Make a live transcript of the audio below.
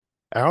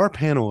Our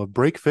panel of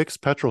break fix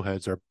petrol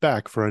heads are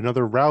back for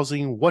another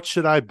rousing what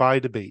should I buy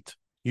debate.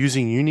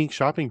 Using unique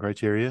shopping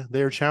criteria,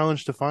 they are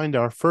challenged to find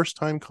our first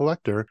time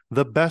collector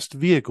the best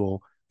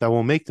vehicle that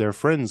will make their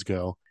friends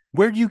go,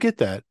 "Where do you get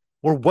that?"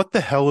 Or "What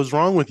the hell is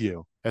wrong with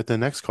you?" at the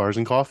next Cars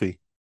and Coffee.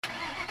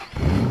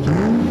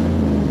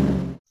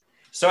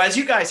 So as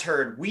you guys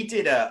heard, we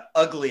did a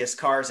ugliest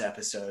cars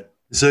episode.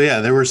 So yeah,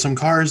 there were some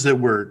cars that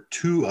were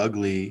too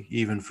ugly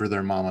even for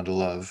their mama to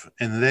love,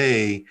 and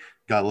they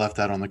got left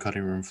out on the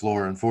cutting room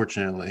floor,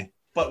 unfortunately.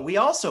 But we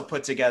also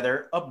put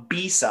together a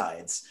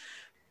B-sides.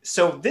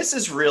 So this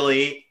is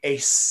really a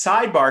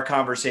sidebar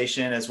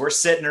conversation as we're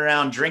sitting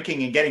around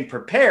drinking and getting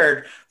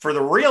prepared for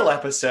the real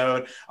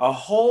episode. A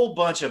whole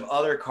bunch of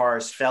other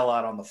cars fell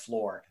out on the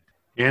floor.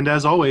 And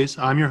as always,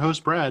 I'm your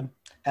host, Brad.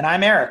 And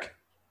I'm Eric.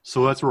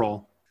 So let's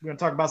roll. We're going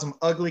to talk about some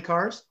ugly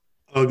cars.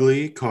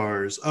 Ugly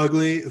cars,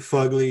 ugly,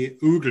 fugly,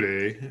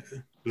 oogly.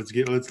 Let's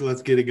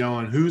get it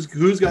going. Who's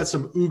got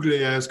some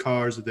oogly ass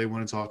cars that they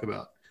want to talk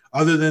about?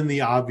 Other than the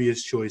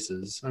obvious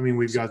choices. I mean,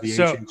 we've got the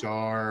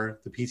HHR,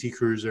 the PT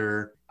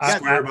Cruiser,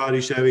 square body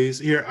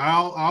Chevys. Here,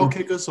 I'll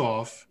kick us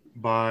off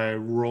by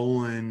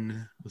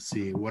rolling, let's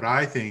see, what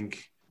I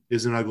think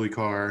is an ugly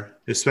car,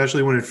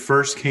 especially when it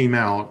first came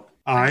out.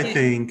 I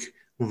think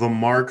the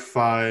Mark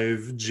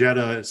V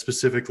Jetta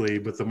specifically,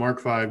 but the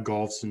Mark V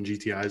Golfs and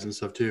GTIs and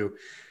stuff too,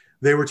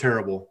 they were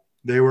terrible.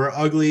 They were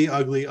ugly,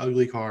 ugly,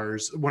 ugly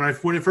cars. When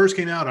it first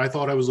came out, I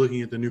thought I was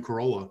looking at the new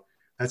Corolla.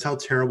 That's how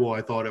terrible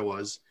I thought it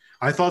was.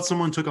 I thought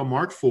someone took a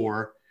Mark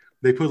IV,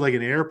 they put like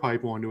an air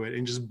pipe onto it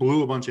and just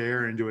blew a bunch of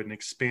air into it and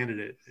expanded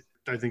it.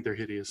 I think they're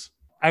hideous.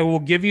 I will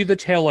give you the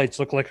taillights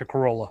look like a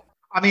Corolla.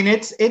 I mean,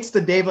 it's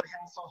the David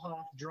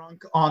Hasselhoff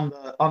drunk on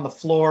the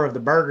floor of the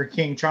Burger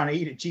King trying to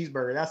eat a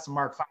cheeseburger. That's the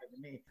Mark V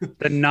to me.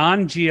 The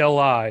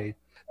non-GLI,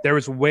 there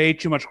was way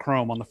too much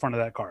chrome on the front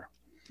of that car.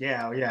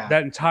 Yeah.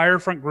 That entire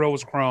front grille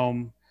was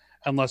chrome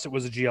unless it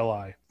was a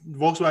GLI.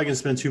 Volkswagen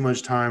spent too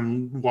much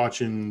time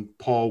watching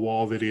Paul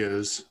Wall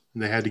videos.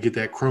 They had to get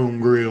that chrome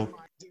grille.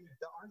 Dude,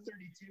 the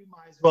R32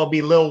 might as well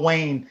be Lil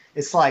Wayne.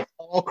 It's like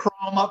all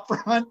chrome up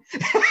front.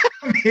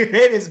 I mean,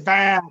 it is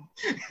bad.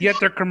 Yet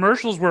their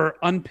commercials were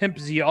unpimp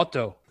Z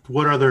Auto.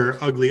 What other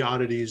ugly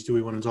oddities do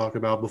we want to talk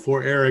about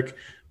before Eric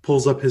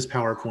pulls up his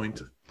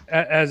PowerPoint?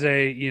 As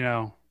a,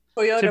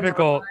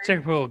 typical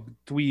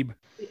dweeb.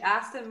 The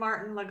Aston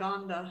Martin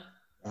Lagonda.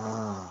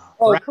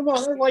 Oh, come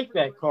on. I like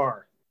that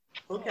car.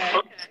 Okay.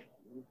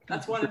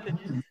 That's one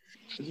opinion.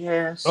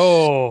 Yes.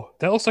 Oh,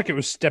 that looks like it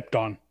was stepped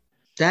on.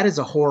 That is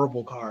a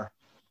horrible car.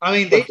 I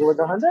mean, they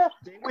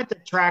went to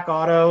Track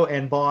Auto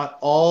and bought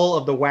all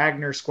of the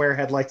Wagner square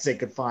headlights they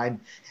could find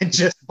and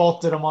just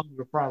bolted them onto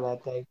the front of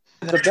that thing.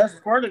 The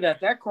best part of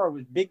that car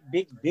was big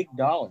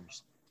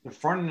dollars. The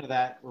front end of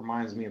that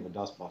reminds me of a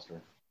dustbuster.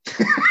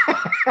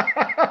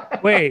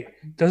 Wait,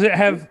 does it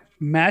have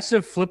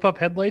massive flip-up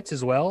headlights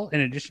as well,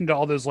 in addition to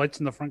all those lights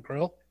in the front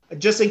grille?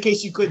 Just in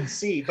case you couldn't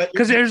see. But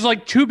because there's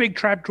like two big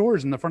trap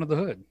drawers in the front of the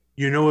hood.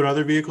 You know what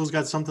other vehicles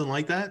got something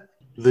like that?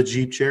 The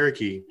Jeep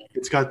Cherokee.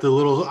 It's got the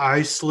little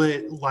eye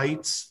slit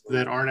lights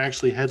that aren't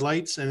actually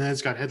headlights, and then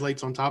it's got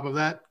headlights on top of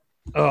that.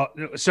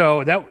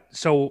 So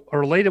a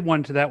related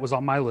one to that was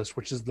on my list,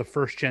 which is the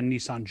first gen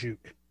Nissan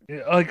Juke.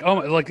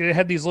 Like it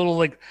had these little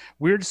like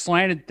weird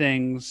slanted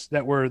things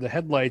that were the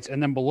headlights,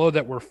 and then below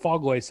that were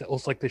fog lights that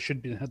looks like they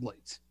should be the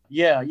headlights.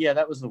 Yeah,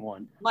 that was the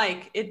one.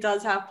 Mike, it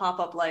does have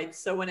pop-up lights.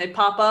 So when it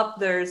pop up,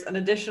 there's an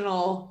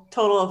additional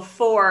total of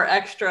 4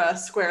 extra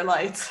square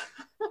lights.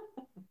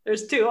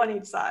 There's 2 on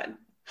each side.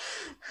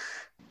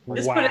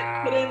 Just put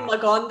in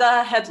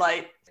Lagonda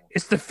headlight.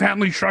 It's the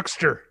family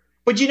truckster.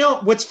 But you know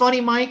what's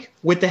funny, Mike?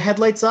 With the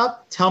headlights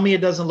up, tell me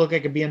it doesn't look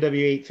like a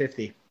BMW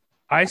 850.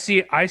 I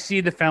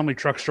see the family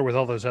truckster with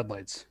all those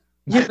headlights.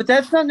 Yeah, but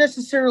that's not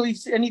necessarily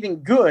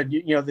anything good.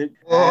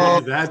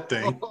 That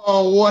thing.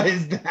 Oh, what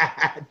is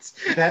that?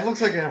 That looks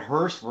like a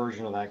hearse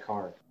version of that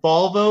car.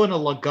 Volvo and a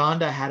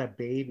Lagonda had a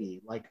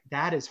baby. Like,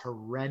 that is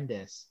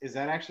horrendous. Is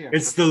that actually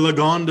It's the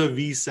Lagonda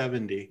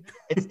V70.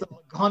 It's the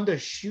Lagonda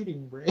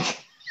shooting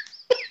brake.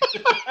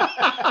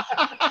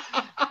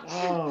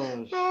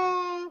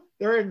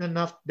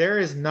 There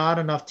is not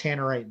enough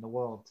tannerite in the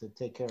world to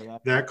take care of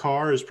that. That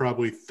car is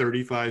probably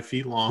 35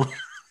 feet long.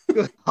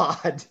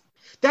 God.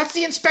 That's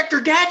the Inspector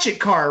Gadget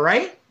car,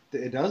 right?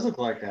 It does look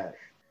like that.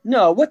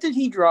 No, what did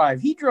he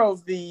drive? He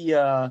drove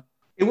the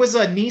It was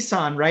a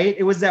Nissan, right?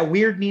 It was that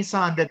weird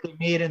Nissan that they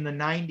made in the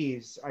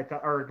 90s, I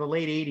thought, or the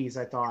late 80s,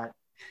 I thought.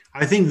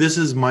 I think this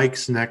is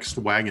Mike's next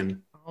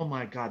wagon. Oh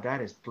my God,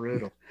 that is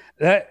brutal.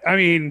 That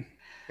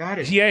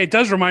is yeah, it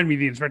does remind me of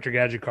the Inspector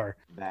Gadget car.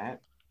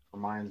 That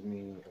reminds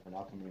me of an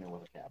El Camino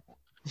with a cap.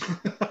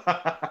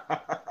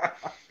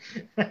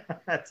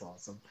 That's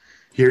awesome.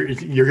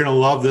 You're gonna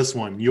love this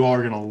one. You all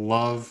are gonna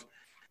love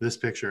this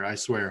picture. I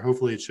swear.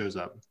 Hopefully, it shows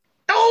up.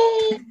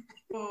 Oh,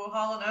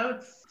 Hall &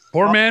 Oates.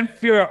 Poor man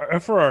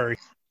Ferrari.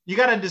 You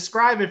got to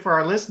describe it for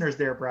our listeners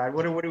there, Brad.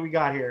 What do we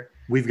got here?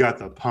 We've got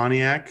the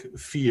Pontiac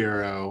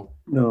Fiero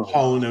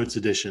Hall & Oates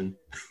edition.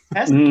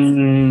 That's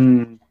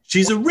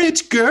She's a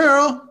rich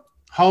girl.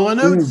 Hall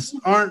and Oates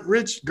aren't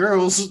rich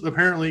girls,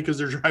 apparently, because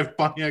they're driving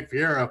Pontiac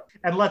Fiero.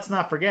 And let's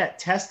not forget,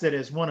 tested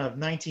as one of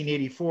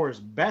 1984's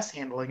best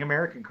handling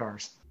American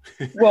cars.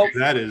 Well,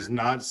 That is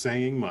not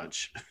saying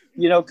much.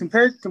 you know,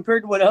 compared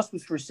to what else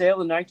was for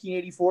sale in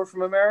 1984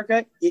 from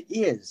America, it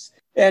is.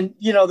 And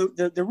you know,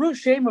 the real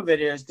shame of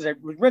it is, because I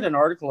read an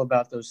article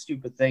about those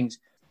stupid things.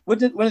 When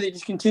did they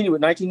discontinue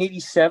it?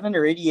 1987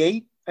 or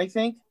 88, I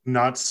think.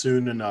 Not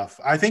soon enough.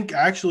 I think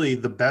actually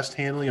the best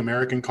handling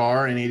American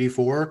car in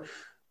 '84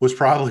 was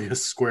probably a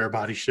square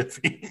body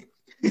Chevy.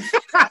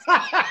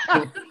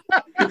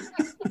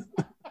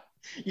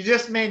 You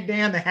just made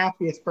Dan the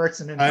happiest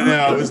person in the I know.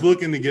 I was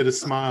looking to get a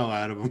smile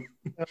out of him.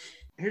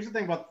 Here's the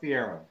thing about the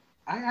Fiero.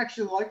 I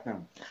actually like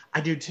them.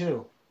 I do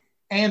too.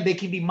 And they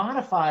can be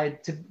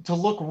modified to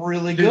look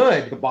really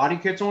good. The body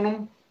kits on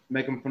them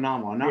make them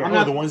phenomenal. Now, Yeah. I'm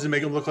not the ones that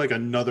make them look like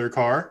another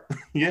car.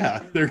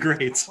 Yeah, they're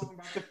great. talking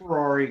about the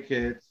Ferrari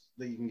kits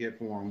that you can get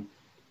for them.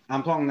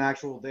 I'm talking the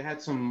actual. They had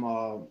some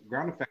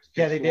ground effects kits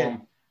Yeah, they for did.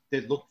 them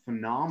that looked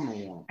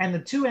phenomenal on 'em. And the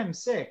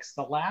 2M6,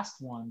 the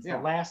last ones, Yeah.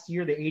 the last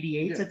year, the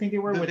 88s, Yeah. I think they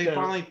were. They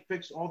finally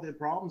fixed all the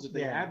problems that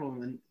they Yeah. had with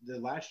them, and the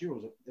last year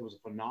was a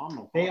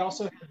phenomenal. They car.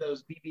 also had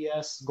those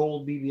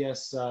gold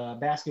BBS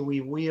basket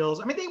weave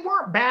wheels. I mean, they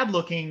weren't bad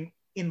looking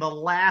in the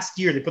last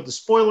year. They put the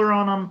spoiler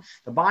on them,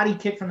 the body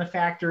kit from the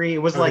factory.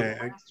 It was like Okay.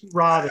 the last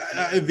hurrah.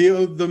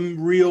 The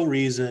real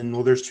reason,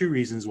 well, there's two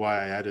reasons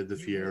why I added the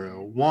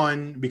Fiero.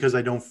 One, because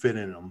I don't fit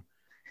in them.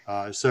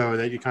 So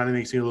that it kind of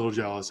makes me a little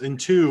jealous. And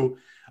two,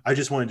 I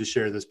just wanted to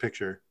share this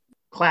picture.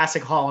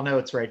 Classic Hall &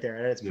 Oates right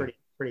there. That's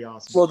pretty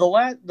awesome. Well,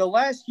 the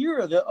last year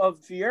of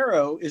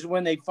Fiero is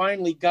when they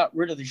finally got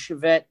rid of the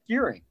Chevette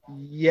gearing.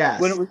 Yes.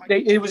 When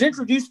it was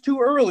introduced too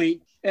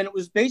early, and it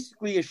was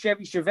basically a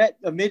Chevy Chevette,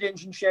 a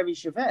mid-engine Chevy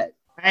Chevette.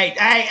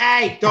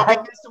 Hey! Don't get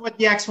messing with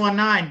the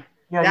X19.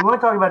 Yeah, you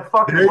want to talk about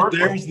fucking worthless.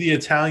 There's the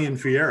Italian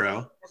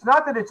Fiero. It's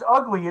not that it's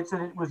ugly; it's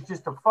that it was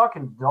just a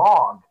fucking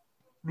dog.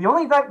 The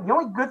only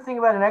good thing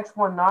about an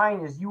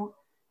X19 is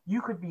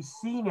you could be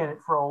seen in it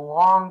for a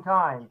long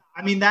time.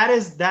 I mean, that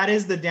is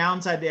the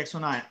downside of the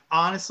X19.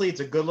 Honestly, it's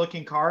a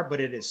good-looking car,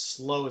 but it is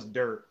slow as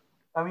dirt.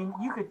 I mean,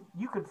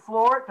 you could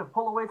floor it to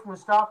pull away from the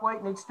stoplight,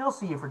 and they'd still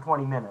see you for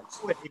 20 minutes.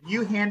 If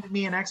you handed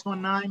me an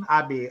X19,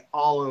 I'd be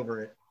all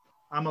over it.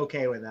 I'm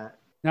okay with that.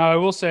 Now I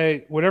will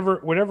say,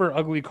 whatever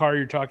ugly car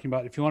you're talking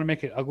about, if you want to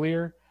make it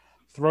uglier,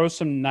 throw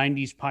some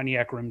 '90s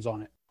Pontiac rims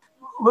on it.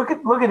 Look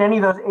at any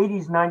of those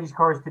 80s, 90s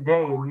cars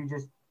today, and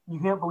you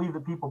can't believe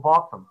that people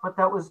bought them. But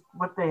that was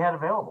what they had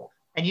available.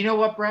 And you know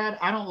what, Brad?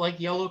 I don't like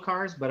yellow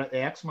cars, but the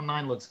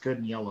X19 looks good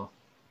in yellow.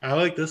 I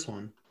like this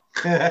one.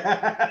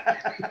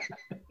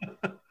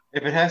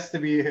 If it has to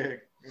be a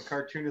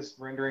cartoonist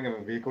rendering of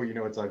a vehicle, you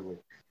know it's ugly.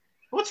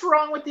 What's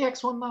wrong with the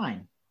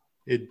X19?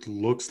 It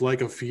looks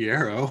like a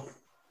Fiero.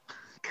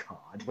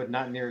 God. But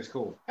not near as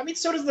cool. I mean,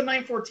 so does the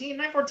 914.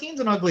 914's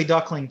an ugly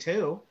duckling,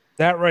 too.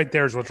 That right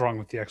there is what's wrong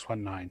with the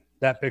X19.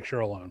 That picture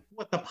alone.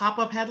 What, the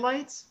pop-up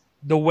headlights?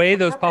 The way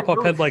those pop-up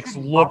really headlights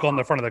shitty look pop-up. on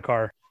the front of the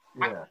car.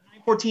 Yeah.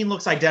 914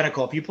 looks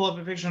identical. If you pull up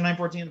a picture of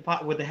 914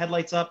 with the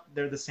headlights up,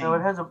 they're the same. No,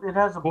 it has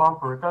a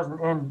bumper. It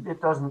doesn't end.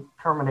 It doesn't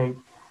terminate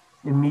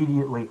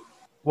immediately.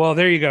 Well,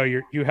 there you go.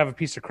 You have a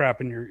piece of crap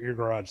in your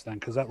garage then,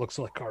 because that looks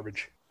like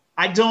garbage.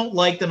 I don't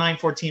like the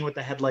 914 with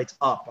the headlights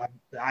up.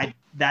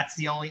 That's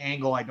the only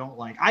angle I don't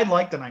like. I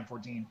like the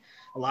 914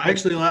 a lot.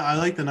 Actually, I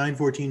like the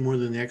 914 more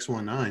than the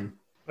X19.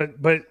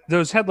 But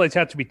those headlights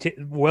have to be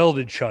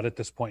welded shut at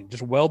this point.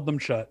 Just weld them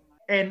shut.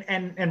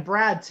 And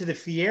Brad, to the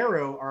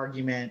Fiero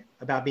argument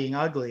about being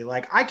ugly,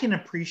 like I can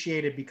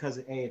appreciate it because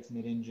it's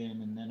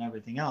mid-engine and then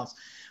everything else.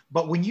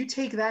 But when you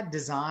take that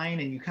design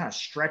and you kind of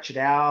stretch it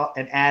out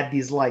and add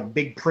these like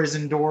big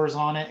prison doors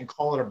on it and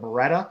call it a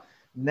Beretta,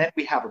 then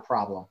we have a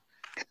problem.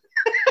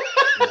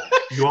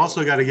 You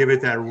also got to give it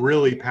that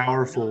really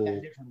powerful.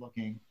 Different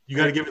looking. You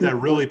got to give it that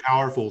really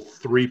powerful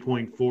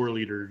 3.4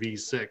 liter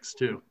V6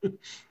 too.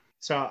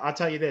 So I'll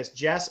tell you this: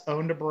 Jess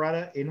owned a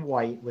Beretta in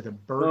white with a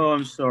bird. Oh,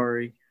 I'm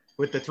sorry.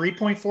 With the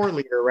 3.4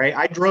 liter, right?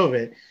 I drove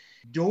it.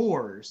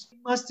 Doors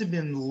must have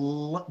been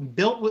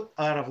built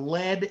out of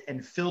lead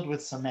and filled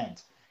with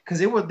cement because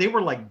they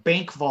were like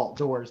bank vault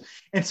doors.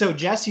 And so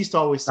Jess used to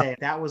always say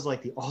that was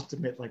like the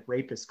ultimate like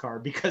rapist car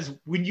because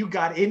when you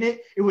got in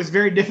it, it was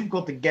very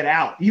difficult to get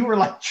out. You were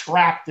like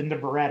trapped into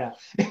Beretta.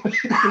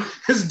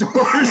 His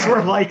doors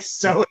were like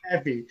so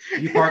heavy.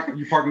 You park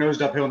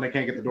nosed uphill and they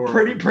can't get the door.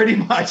 Pretty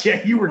much,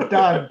 yeah. You were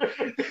done.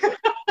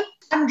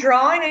 I'm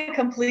drawing a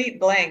complete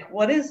blank.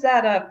 What is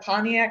that? A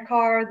Pontiac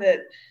car that?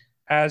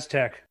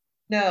 Aztec.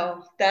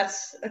 No,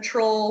 that's a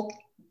troll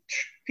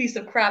piece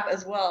of crap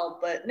as well.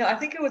 But no, I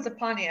think it was a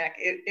Pontiac.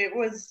 It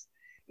was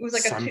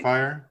like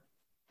Sunfire.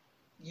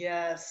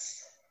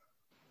 Yes.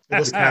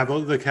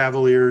 The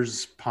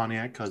Cavalier's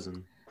Pontiac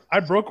cousin. I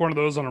broke one of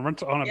those on a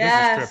business trip.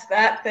 Yes,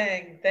 that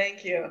thing.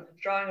 Thank you.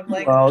 Drawing a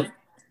blank. Well, The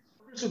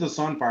purpose of the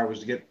Sunfire was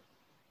to get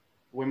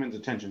women's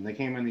attention. They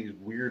came in these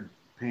weird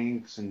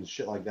pinks and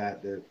shit like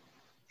that. That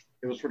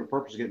it was for the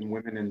purpose of getting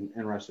women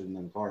interested in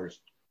them cars.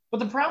 But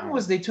the problem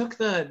was they took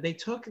the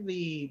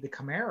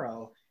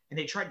Camaro and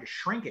they tried to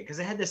shrink it because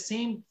it had the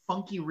same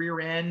funky rear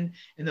end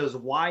and those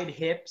wide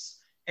hips,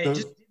 and it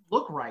just didn't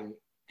look right.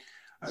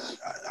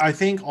 I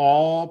think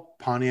all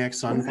Pontiac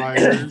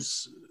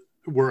Sunfires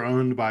were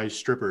owned by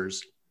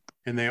strippers,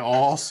 and they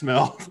all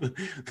smelled.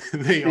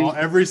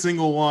 Every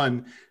single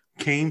one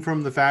came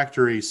from the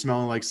factory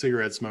smelling like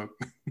cigarette smoke.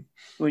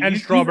 And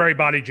strawberry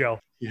body gel.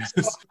 Yes.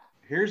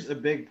 Here's a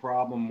big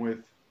problem with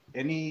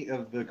any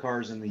of the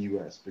cars in the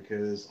U.S.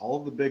 because all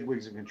of the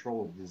bigwigs in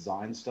control of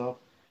design stuff,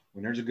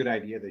 when there's a good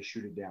idea, they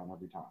shoot it down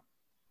every time.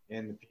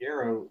 And the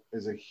Fiero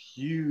is a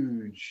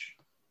huge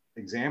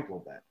example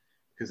of that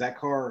because that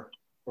car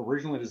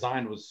originally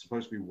designed was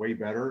supposed to be way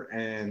better,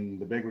 and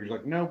the bigwigs were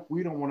like, no,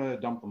 we don't want to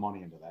dump the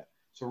money into that.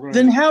 So we're going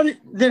to.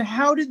 Then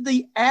how did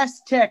the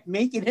Aztek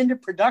make it into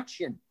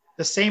production?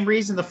 The same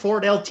reason the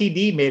Ford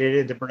LTD made it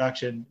into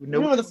production.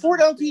 No, the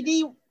Ford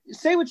LTD.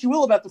 Say what you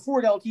will about the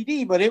Ford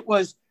LTD, but it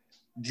was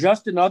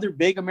just another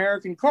big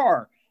American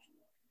car.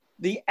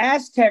 The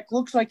Aztek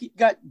looks like it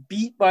got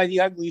beat by the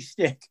ugly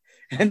stick,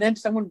 and then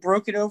someone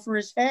broke it over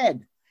his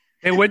head.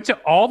 They went to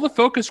all the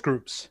focus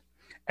groups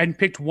and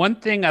picked one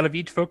thing out of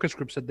each focus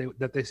group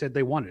that they said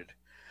they wanted.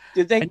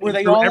 Did they? And were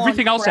they threw all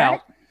everything on else crack?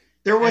 out?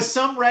 There was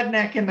some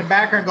redneck in the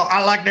background go,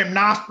 I like them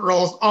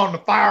nostrils on the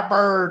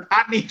Firebird.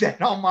 I need that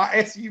on my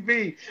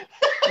SUV.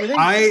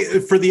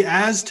 For the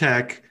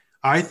Aztek,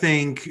 I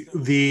think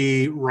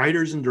the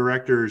writers and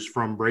directors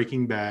from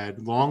Breaking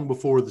Bad, long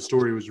before the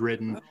story was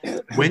written,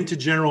 went to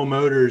General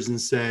Motors and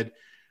said,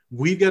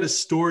 "We've got a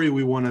story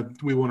we want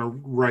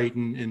to write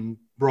and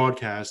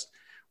broadcast.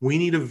 We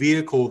need a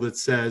vehicle that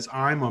says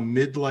I'm a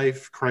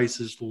midlife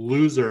crisis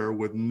loser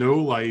with no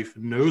life,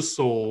 no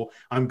soul.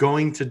 I'm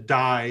going to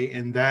die,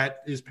 and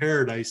that is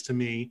paradise to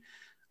me.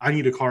 I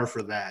need a car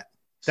for that."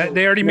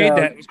 They already made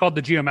that. It's called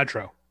the Geo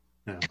Metro.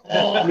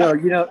 No,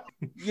 you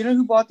know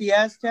who bought the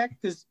Aztek?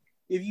 Because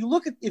if you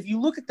look at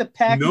the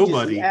package,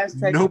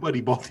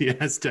 nobody bought the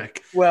Aztek.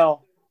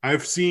 Well,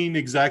 I've seen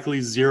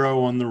exactly 0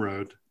 on the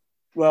road.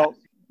 Well,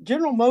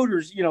 General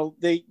Motors,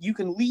 you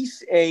can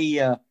lease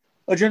a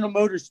General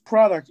Motors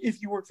product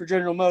if you work for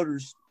General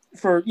Motors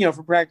for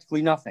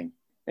practically nothing.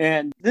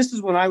 And this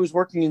is when I was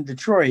working in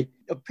Detroit.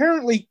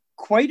 Apparently,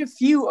 quite a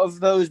few of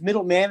those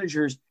middle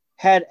managers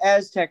had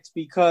Azteks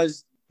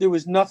because there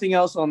was nothing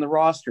else on the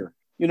roster.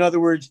 In other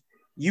words,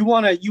 you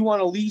want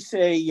to lease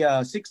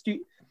a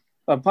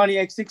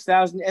Pontiac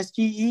 6000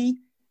 STE,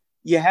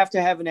 you have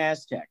to have an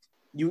Aztek.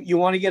 You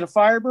want to get a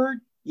Firebird,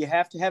 you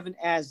have to have an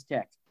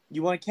Aztek.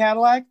 You want a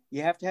Cadillac,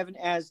 you have to have an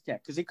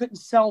Aztek because they couldn't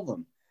sell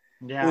them.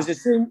 Yeah. It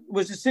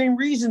was the same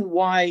reason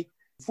why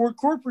Ford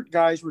corporate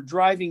guys were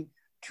driving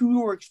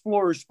two-door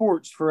Explorer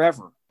Sports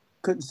forever.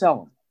 Couldn't sell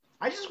them.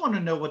 I just want to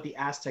know what the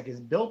Aztek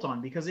is built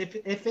on, because if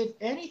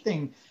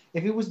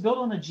it was built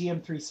on a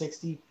GM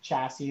 360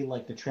 chassis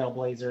like the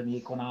Trailblazer and the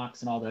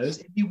Equinox and all those,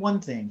 it'd be one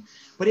thing.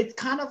 But it's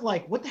kind of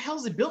like, what the hell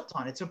is it built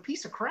on? It's a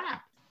piece of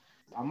crap.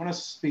 I'm going to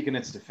speak in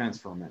its defense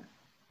for a minute,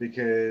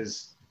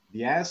 because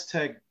the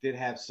Aztek did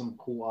have some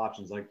cool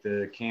options, like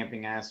the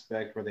camping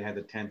aspect where they had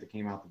the tent that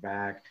came out the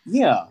back.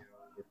 Yeah.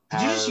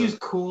 Did you just use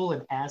cool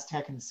and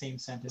Aztek in the same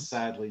sentence?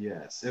 Sadly,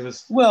 yes. It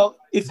was. Well,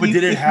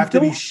 did it have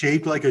to be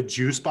shaped like a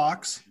juice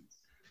box?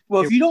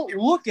 Well, if you don't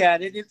look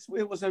at it, it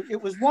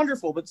was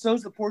wonderful, but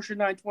so's the Porsche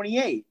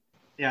 928.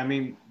 Yeah, I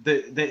mean,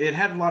 it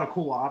had a lot of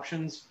cool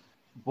options,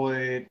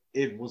 but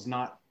it was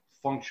not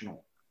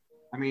functional.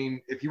 I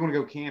mean, if you want to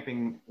go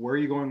camping, where are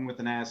you going with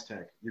an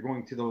Aztek? You're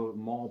going to the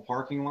mall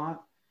parking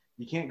lot.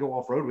 You can't go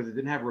off-road with it. It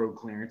didn't have road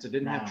clearance. It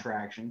didn't have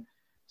traction.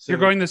 So, you're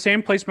going the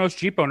same place most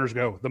Jeep owners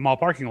go, the mall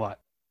parking lot.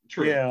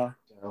 True. Yeah.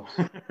 So.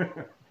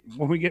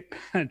 When we get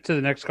to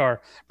the next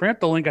car, bring up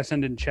the link I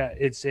sent in chat.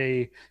 It's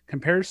a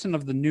comparison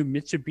of the new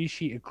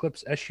Mitsubishi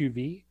Eclipse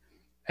SUV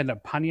and a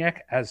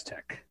Pontiac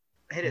Aztek.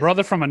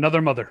 Brother from another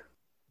mother.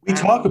 We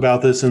talk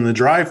about this in the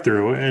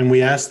drive-thru, and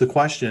we ask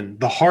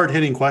the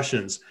hard-hitting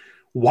questions.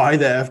 Why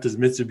the F does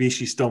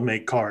Mitsubishi still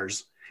make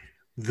cars?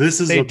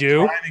 This is a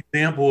prime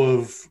example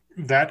of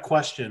that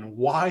question.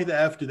 Why the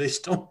F do they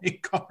still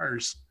make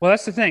cars? Well,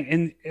 that's the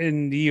thing.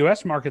 In the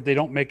U.S. market, they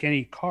don't make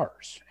any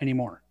cars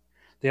anymore.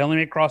 They only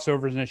make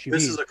crossovers and SUVs.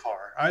 This is a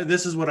car.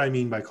 This is what I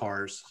mean by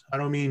cars. I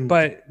don't mean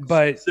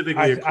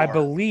specifically a car. I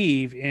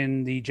believe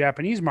in the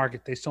Japanese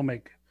market, they still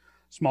make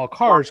small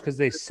cars because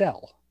they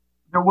sell.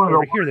 They're one of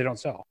Over here, they don't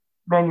sell.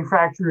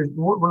 Manufacturers,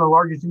 one of the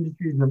largest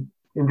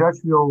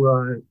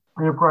industrial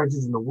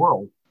enterprises in the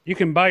world. You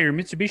can buy your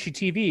Mitsubishi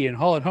TV and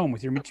haul it home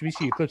with your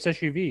Mitsubishi Eclipse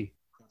SUV.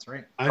 That's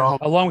right.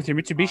 Along with your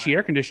Mitsubishi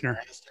air conditioner.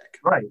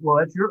 Right.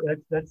 Well,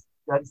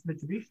 that's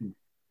Mitsubishi.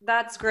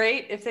 That's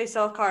great if they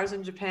sell cars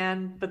in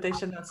Japan, but they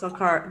should not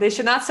sell They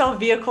should not sell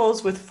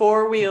vehicles with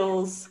 4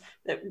 wheels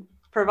that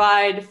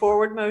provide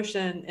forward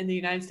motion in the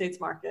United States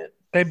market.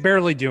 They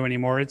barely do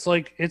anymore. It's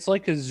like a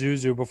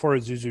Zuzu before a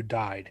Zuzu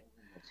died.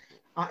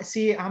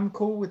 See, I'm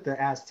cool with the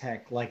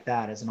Aztek like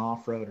that as an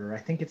off-roader. I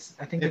think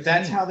if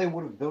that's how they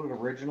would have built it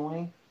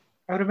originally,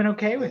 I would have been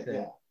okay with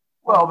it.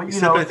 Well, but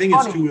I think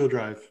it's 2-wheel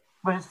drive.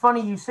 But it's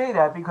funny you say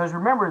that because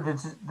remember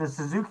the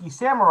Suzuki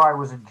Samurai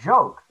was a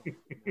joke.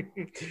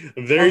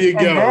 There you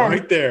go, then-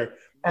 right there.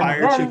 and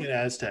Fire then- Chicken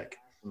Aztec.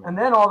 And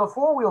then all the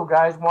four-wheel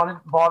guys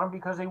bought them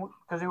because they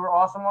were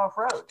awesome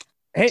off-road.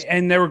 Hey,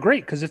 and they were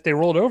great because if they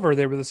rolled over,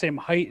 they were the same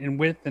height and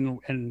width and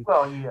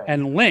Well, yeah.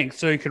 and length,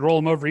 so you could roll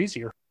them over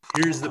easier.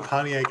 Here's the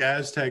Pontiac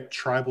Aztec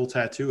Tribal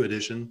Tattoo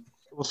Edition.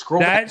 Well,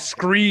 scroll That back.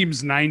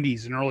 screams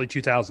 90s and early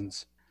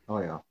 2000s. Oh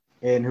yeah.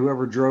 And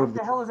whoever drove What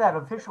the hell is that?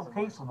 Official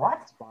taste?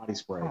 What? body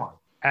spray. Come on.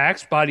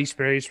 Axe body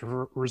sprays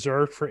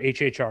reserved for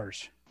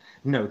HHRs.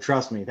 No,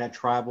 trust me, that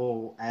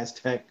tribal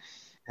Aztec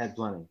had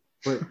plenty.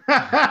 But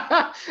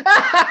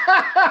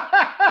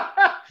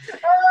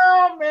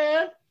Oh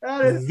man,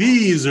 that is,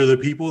 These are the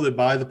people that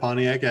buy the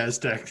Pontiac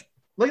Aztec.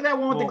 look at that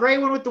one with the Well- gray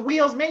one with the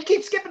wheels. Man, you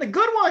keep skipping the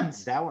good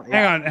ones. that one,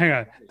 Hang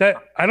on. That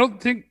I don't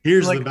think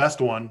Here's like, the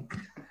best one.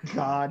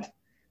 God,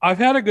 I've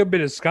had a good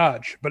bit of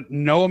scotch, but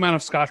no amount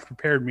of scotch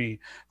prepared me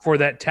for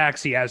that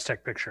taxi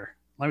Aztec picture.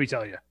 Let me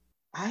tell you.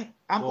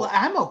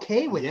 I'm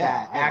okay with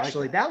yeah, that. I like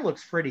Actually, that. that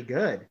looks pretty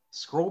good.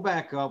 Scroll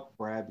back up,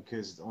 Brad,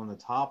 because on the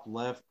top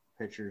left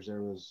pictures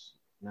there was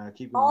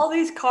keep All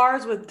these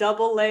cars with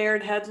double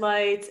layered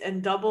headlights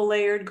and double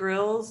layered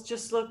grills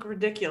just look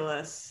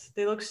ridiculous.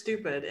 They look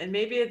stupid. And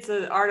maybe it's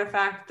an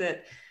artifact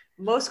that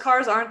most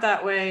cars aren't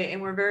that way.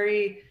 And we're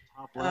very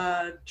top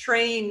left.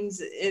 trained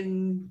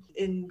in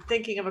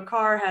thinking of a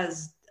car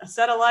has a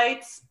set of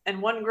lights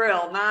and one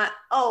grill, not,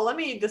 oh, let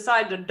me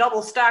decide to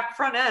double stack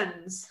front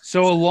ends.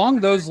 So along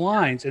those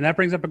lines, and that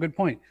brings up a good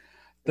point.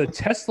 The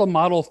Tesla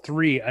Model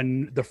 3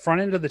 and the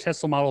front end of the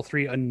Tesla Model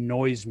 3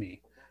 annoys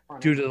me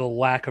due to the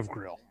lack of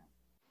grill.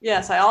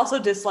 Yes, I also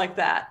dislike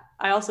that.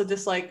 I also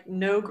dislike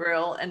no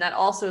grill, and that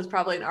also is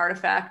probably an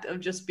artifact of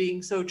just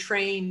being so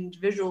trained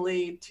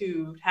visually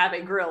to have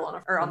a grill on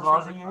the front of the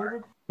car.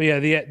 Nauseated? But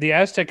yeah, the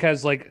Aztec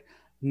has like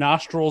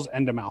nostrils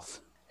and a mouth.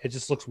 It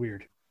just looks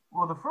weird.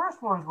 Well, the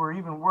first ones were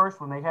even worse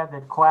when they had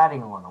that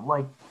cladding on them.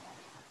 Like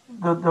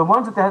the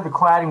ones that had the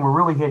cladding were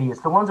really hideous.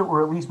 The ones that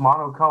were at least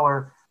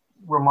monocolor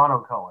were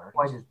monocolor.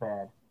 Quite as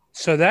bad.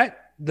 So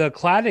that the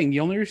cladding, the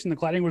only reason the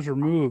cladding was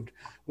removed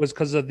was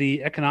because of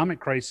the economic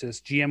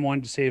crisis. GM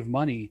wanted to save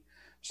money,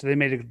 so they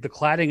made the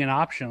cladding an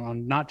option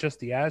on not just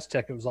the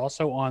Aztec, it was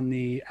also on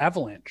the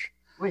Avalanche.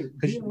 Wait,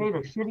 you made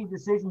a shitty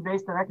decision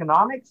based on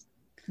economics?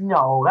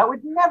 No, that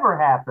would never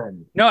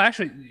happen. No,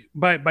 actually,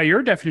 by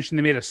your definition,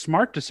 they made a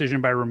smart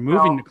decision by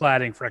removing No. the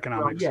cladding for Well,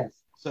 economics. yes.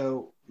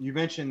 So you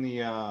mentioned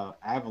the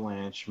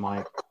Avalanche,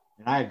 Mike,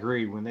 and I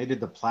agree. When they did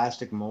the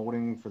plastic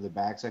molding for the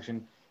back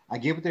section, I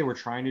get what they were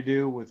trying to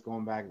do with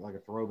going back like a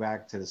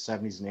throwback to the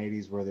 70s and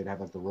 80s where they'd have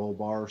like the roll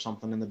bar or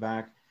something in the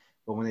back.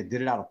 But when they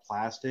did it out of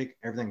plastic,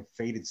 everything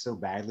faded so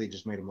badly, it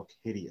just made them look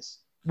hideous.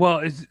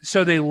 Well,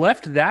 so they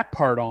left that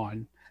part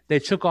on. They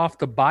took off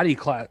the body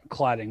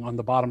cladding on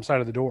the bottom side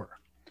of the door,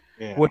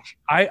 Yeah. which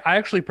I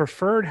actually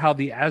preferred how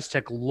the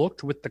Aztec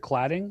looked with the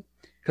cladding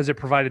because it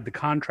provided the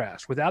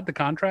contrast. Without the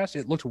contrast,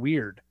 it looked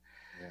weird.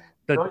 Yeah.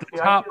 The See,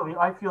 top,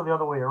 I feel the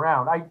other way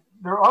around.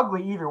 They're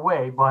ugly either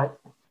way, but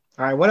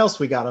All right, what else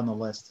we got on the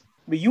list?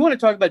 But you want to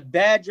talk about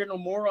bad General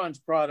Morons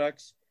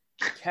products?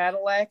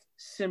 Cadillac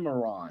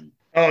Cimarron.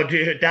 Oh,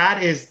 dude,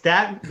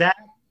 that.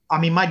 I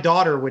mean, my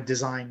daughter would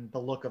design the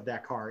look of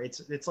that car.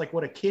 It's like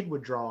what a kid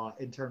would draw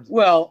in terms of.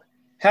 Well,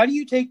 how do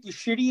you take the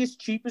shittiest,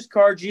 cheapest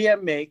car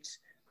GM makes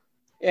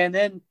and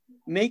then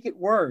make it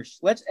worse?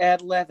 Let's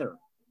add leather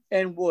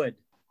and wood.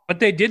 but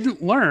they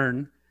didn't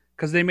learn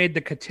because they made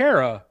the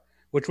Catera,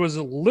 which was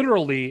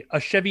literally a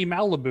Chevy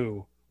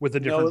Malibu with a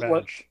different it wa-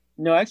 badge.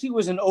 No, actually, it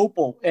was an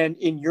Opel. And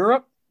in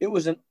Europe, it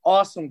was an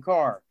awesome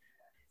car.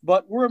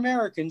 But we're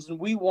Americans and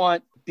we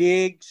want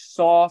big,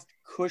 soft,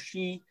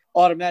 cushy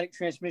automatic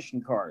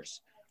transmission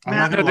cars. I'm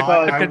not gonna The-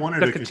 lie, the- I the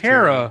wanted a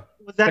Catera,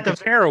 Was the that the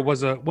Catera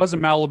was a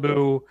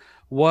Malibu,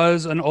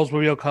 was an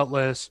Oldsmobile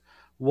Cutlass,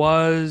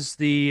 was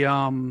the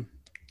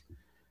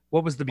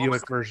what was the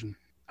Buick version?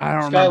 I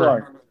don't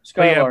remember. But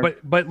Skylark. yeah,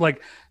 but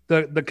like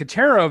the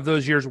Catera of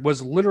those years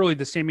was literally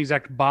the same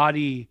exact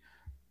body.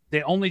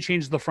 They only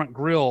changed the front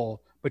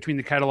grille between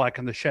the Cadillac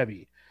and the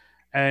Chevy,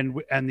 and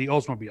the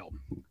Oldsmobile.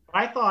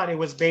 I thought it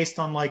was based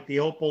on like the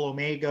Opel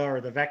Omega or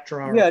the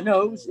Vectra. or- Yeah,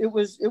 no, it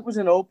was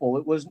an Opel.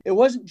 It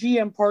wasn't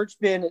GM parts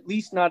bin, at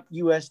least not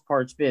US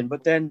parts bin.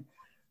 But then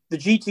the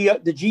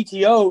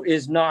GTO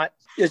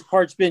is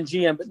parts bin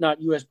GM, but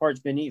not US parts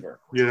bin either.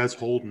 Yeah, that's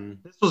Holden.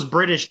 This was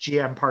British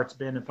GM parts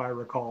bin, if I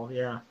recall.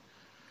 Yeah.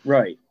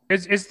 Right.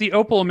 It's the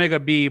Opel Omega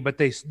B, but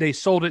they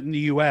sold it in the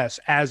U.S.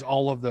 as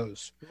all of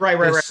those. Right.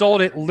 They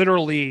sold it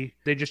literally.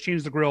 They just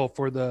changed the grille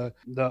for the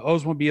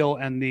Oldsmobile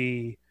and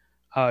the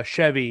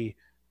Chevy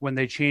when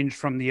they changed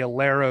from the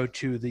Alero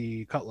to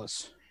the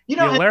Cutlass. You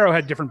The know, Alero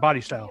had different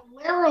body style.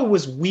 the Alero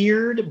was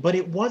weird, but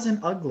it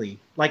wasn't ugly.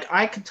 Like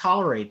I could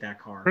tolerate that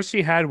car.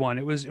 Christy had one.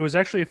 It was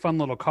actually a fun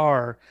little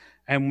car.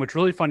 And what's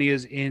really funny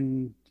is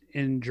in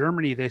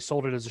Germany they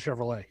sold it as a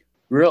Chevrolet.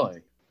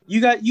 Really?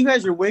 You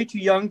guys are way too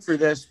young for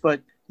this,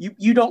 but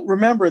you don't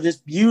remember this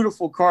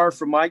beautiful car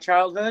from my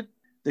childhood,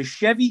 the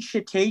Chevy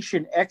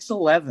Citation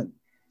X11.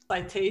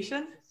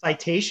 Citation?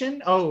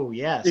 Citation? Oh,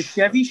 yes. The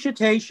Chevy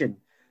Citation,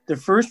 the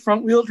first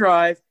front-wheel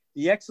drive.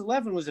 The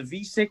X11 was a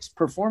V6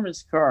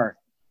 performance car.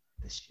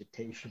 The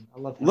Citation. I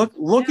love that.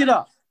 Look it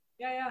up.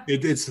 Yeah.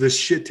 It's the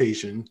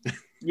shitation.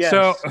 Yes.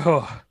 So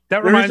that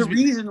There's reminds a me.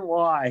 reason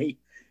why.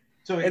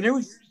 So And there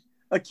was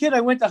a kid I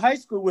went to high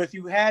school with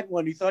who had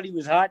one who thought he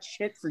was hot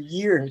shit for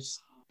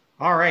years.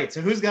 All right. So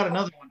who's got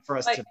another one for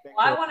us to pick?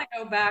 I want to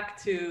go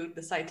back to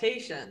the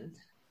Citation.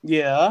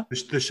 Yeah.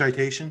 The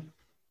citation?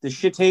 The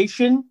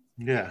Citation.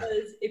 Yeah.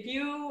 Because if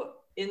you,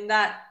 in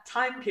that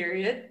time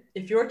period,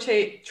 if your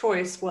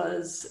choice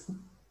was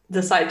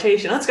the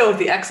Citation, let's go with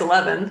the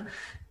X11.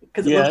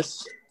 Because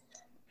Yes.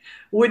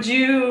 would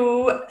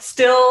you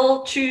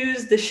still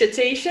choose the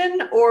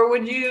Citation or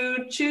would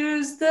you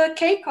choose the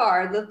K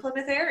car, the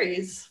Plymouth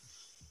Aries?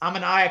 I'm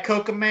an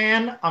Iacocca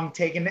man. I'm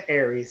taking the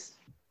Aries.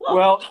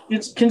 Well,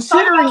 it's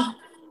considering.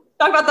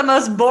 Talk about the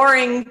most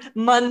boring,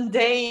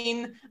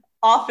 mundane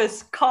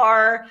office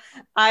car.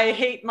 I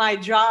hate my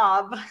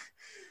job.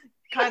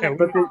 Kind of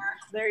car.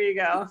 There you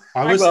go.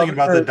 I was thinking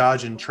about the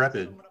Dodge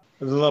Intrepid.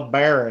 The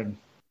LeBaron.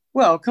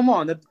 Well, come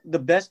on. The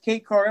best K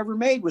car ever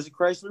made was a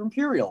Chrysler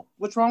Imperial.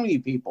 What's wrong with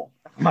you people?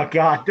 Oh my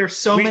God. There's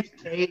so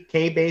many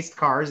K-based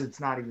cars. It's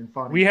not even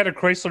funny. We had a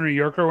Chrysler New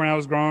Yorker when I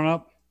was growing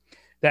up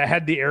that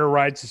had the air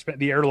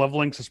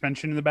leveling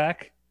suspension in the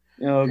back.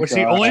 Oh, Which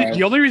the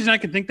only reason I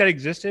could think that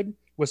existed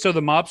was so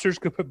the mobsters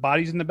could put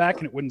bodies in the back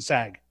and it wouldn't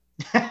sag.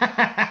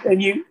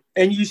 and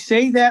you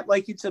say that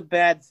like it's a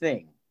bad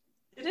thing.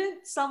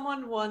 Didn't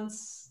someone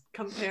once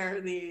compare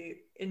the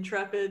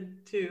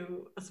Intrepid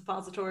to a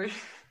suppository?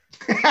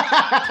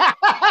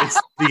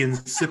 It's the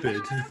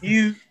insipid.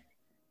 You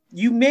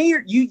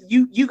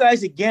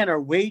guys again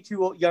are way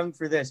too young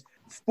for this.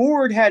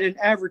 Ford had an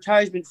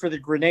advertisement for the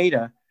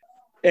Grenada,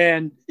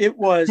 and it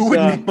was Who would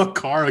name a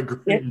car a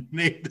Grenada?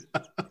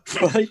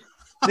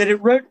 That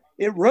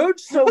it rode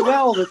so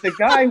well that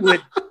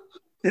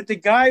the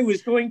guy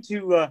was going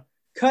to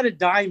cut a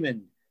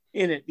diamond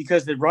in it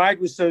because the ride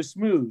was so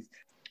smooth.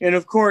 And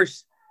of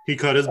course, he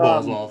cut his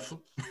balls off.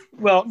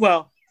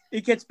 Well,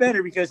 it gets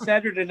better because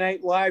Saturday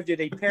Night Live did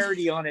a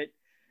parody on it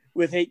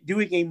with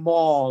doing a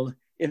maul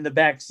in the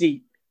back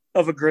seat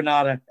of a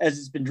Granada as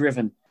it's been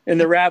driven. And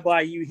the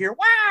rabbi, you hear,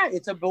 "Wah!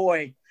 It's a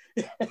boy."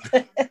 I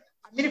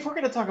mean, if we're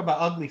going to talk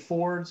about ugly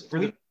Fords,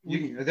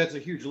 that's a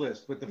huge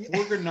list. But the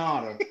Ford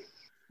Granada,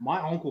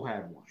 my uncle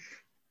had one.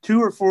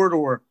 2 or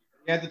 4-door.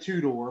 He had the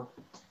 2-door.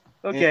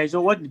 Okay, so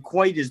it wasn't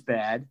quite as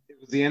bad. It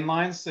was the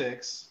inline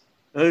 6.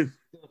 Oh.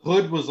 The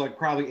hood was like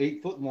probably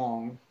 8 foot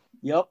long.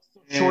 Yep.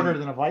 Shorter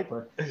than a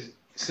Viper.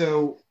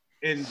 So,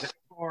 and that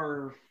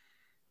car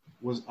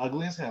was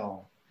ugly as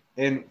hell.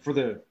 And for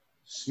the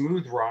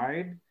smooth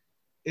ride,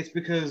 it's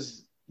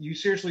because you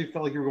seriously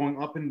felt like you were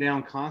going up and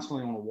down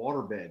constantly on a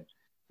waterbed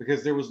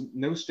because there was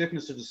no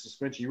stiffness to the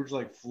suspension. You were just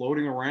like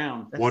floating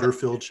around.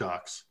 Water-filled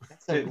shocks.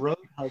 That's a road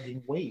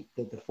hugging weight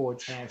that the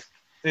Fords have.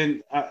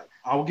 And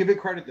I will give it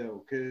credit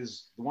though,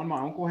 because the one my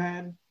uncle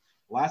had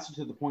lasted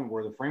to the point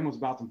where the frame was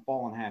about to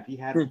fall in half. He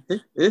had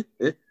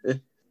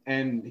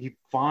and he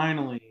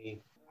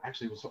finally,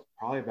 actually it was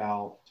probably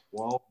about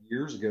 12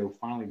 years ago,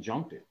 finally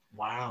junked it.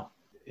 Wow.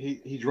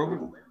 He drove it.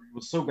 It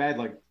was so bad,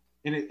 like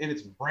in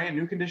its brand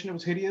new condition, it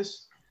was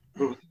hideous.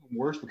 But it was even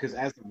worse because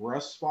as the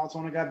rust spots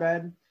on it got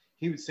bad,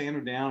 he would sand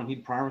them down and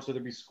he'd primer so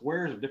there'd be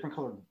squares of different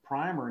colored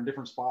primer in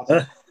different spots.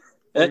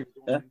 You're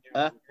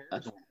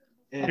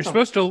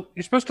supposed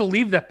to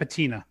leave that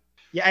patina.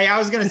 Yeah, I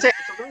was going to say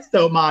it's a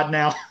resto mod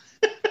now.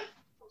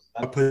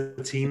 A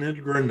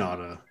patinaed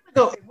Granada.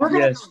 So if we're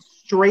going to go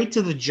straight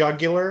to the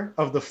jugular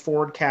of the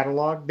Ford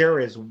catalog,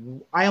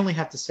 I only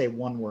have to say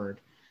one word.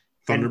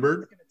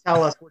 Thunderbird?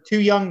 Tell us we're too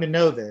young to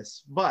know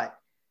this, but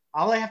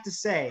all I have to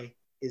say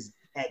is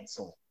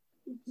Edsel.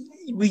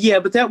 Yeah,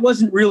 but that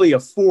wasn't really a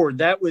Ford.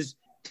 That was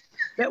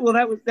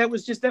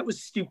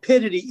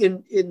stupidity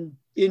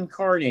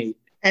incarnate.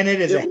 And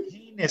it is a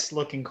heinous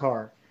looking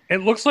car.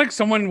 It looks like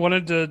someone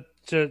wanted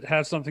to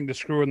have something to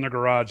screw in their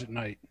garage at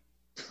night.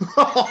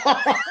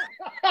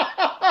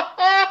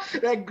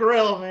 That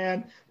grill,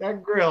 man.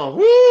 That grill.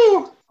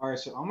 Woo! All right,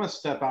 so I'm going to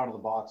step out of the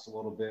box a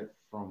little bit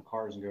from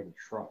cars and go to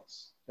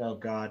trucks. Oh,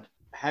 God.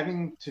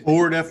 Having to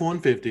Ford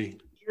F-150.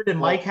 Here did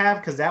Mike have?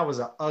 Because that was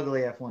an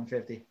ugly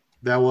F-150.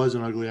 That was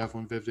an ugly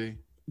F-150.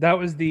 That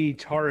was the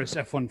Taurus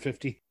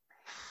F-150.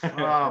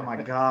 Oh,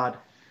 my God.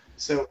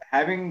 So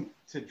having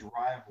to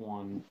drive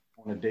one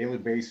on a daily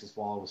basis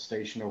while I was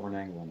stationed over in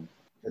England,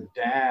 the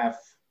DAF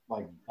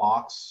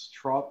box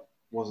truck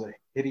was a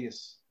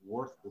hideous,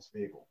 worthless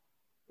vehicle.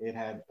 It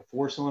had a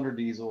 4-cylinder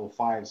diesel,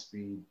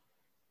 5-speed,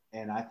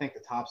 and I think the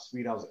top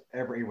speed I was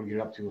ever able to get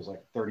up to was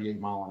like 38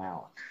 mile an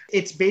hour.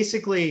 It's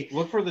basically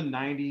look for the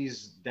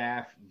 90s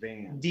DAF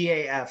van.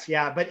 DAF,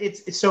 yeah, but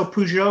it's so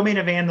Peugeot made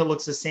a van that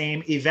looks the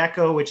same.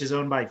 Iveco, which is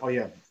owned by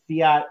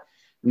Fiat.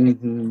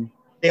 Mm-hmm.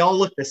 They all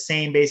look the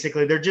same,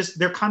 basically. They're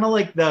kind of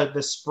like the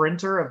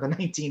Sprinter of the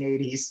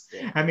 1980s.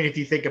 I mean, if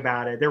you think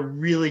about it, they're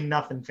really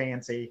nothing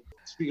fancy.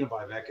 Speaking of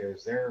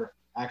Ivecos, they're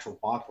actual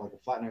box, like the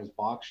flat nose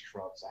box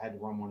trucks. I had to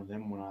run one of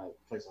them when the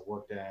place I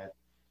worked at.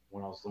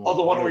 when I was Oh,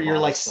 the one where you're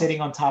like stuff.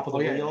 sitting on top of the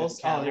Oh, yeah, wheels.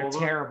 and Oh, they're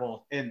catwalk.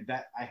 terrible. And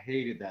that I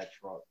hated that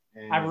truck.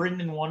 And I've ridden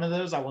in one of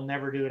those. I will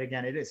never do it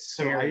again. It is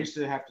so scary. I used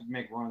to have to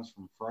make runs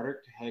from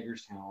Frederick to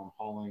Hagerstown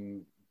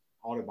hauling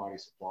auto body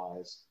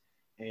supplies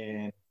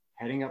and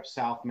heading up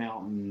South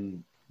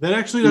Mountain. That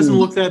actually doesn't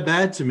look that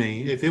bad to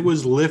me. If it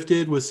was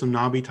lifted with some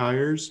knobby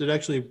tires, it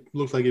actually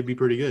looked like it'd be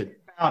pretty good.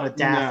 Not a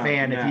daft No,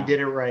 fan if no. you did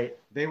it right.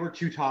 They were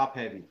too top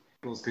heavy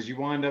because you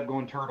wind up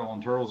going turtle,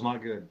 and turtle's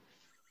not good.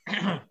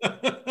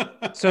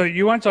 So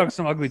you want to talk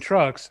some ugly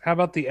trucks? How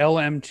about the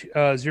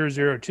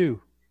LM002?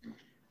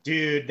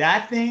 Dude,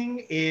 that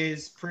thing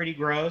is pretty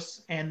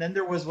gross. And then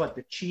there was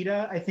the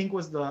Cheetah, I think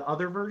was the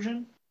other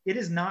version. It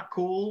is not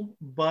cool,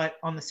 but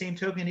on the same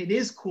token, it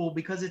is cool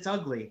because it's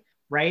ugly,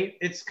 right?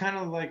 It's kind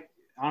of like,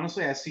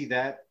 honestly, I see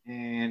that,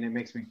 and it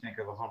makes me think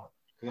of a Hummer.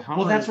 The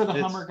Well, that's where the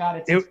Hummer got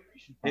its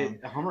inspiration from.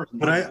 A Hummer's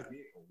But not I- a good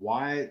vehicle.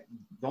 Why?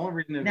 The only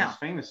reason it Now, was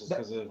famous is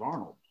because of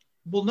Arnold.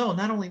 Well, no,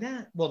 not only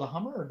that. Well, the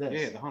Hummer or this?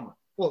 Yeah, the Hummer.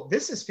 Well,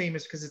 this is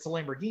famous because it's a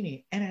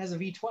Lamborghini and it has a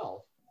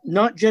V12.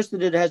 Not just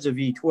that it has a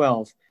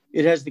V12,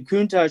 it has the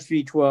Countach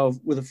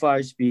V12 with a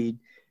 5-speed,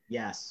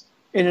 Yes.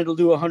 and it'll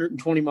do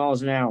 120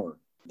 miles an hour.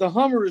 The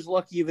Hummer is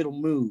lucky if it'll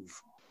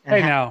move. And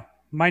Hey, now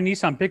my old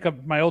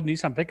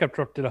Nissan pickup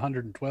truck did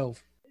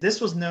 112.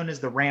 this was known as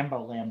the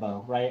Rambo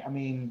Lambo, right? I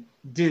mean,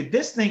 dude,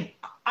 this thing,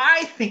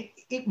 I think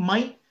it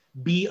might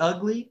be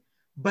ugly,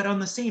 but on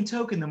the same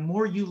token, the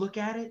more you look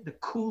at it, the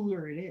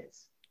cooler it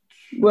is.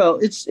 Well,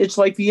 it's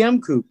like the M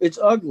Coupe. It's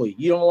ugly.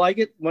 You don't like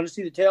it? Want to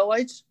see the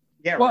taillights?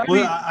 Yeah, Well, right.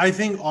 Well, I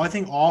think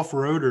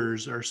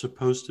off-roaders are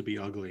supposed to be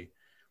ugly.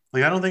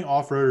 Like I don't think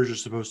off-roaders are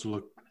supposed to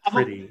look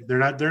pretty. They're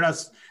not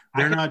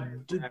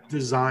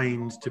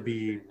designed to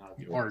be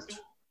art.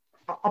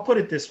 I'll put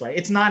it this way.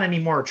 It's not any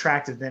more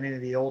attractive than any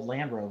of the old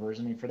Land Rovers,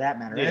 I mean, for that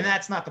matter. Yeah. And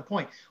that's not the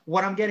point.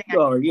 What I'm getting at,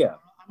 Oh, yeah.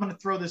 I'm going to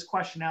throw this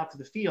question out to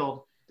the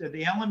field. The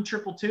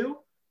LM222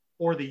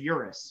 or the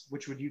Urus,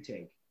 which would you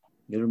take?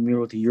 You don't remember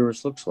what the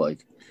Urus looks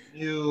like.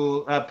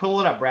 You pull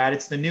it up, Brad.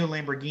 It's the new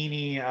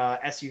Lamborghini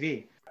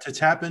SUV. To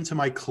tap into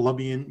my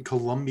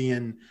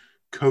Colombian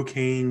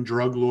cocaine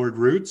drug lord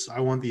roots, I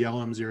want the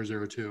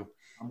LM002.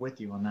 I'm with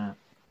you on that.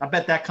 I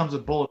bet that comes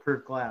with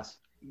bulletproof glass.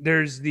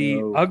 There's the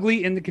Oh.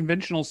 ugly in the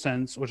conventional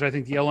sense, which I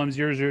think the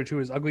LM002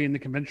 is ugly in the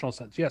conventional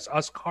sense. Yes,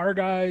 us car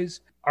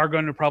guys are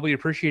going to probably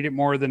appreciate it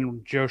more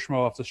than Joe Schmo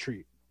off the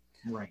street.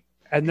 Right.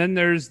 And then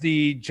there's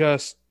the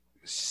just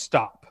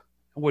stop,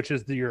 which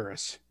is the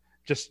Urus.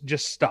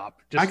 Just stop.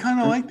 I kind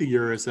of like the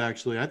Urus,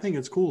 actually. I think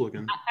it's cool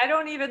looking. I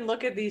don't even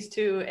look at these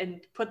two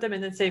and put them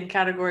in the same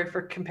category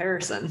for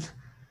comparison.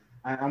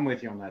 I'm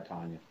with you on that,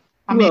 Tanya.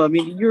 I mean, Well, I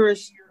mean, the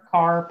Urus, your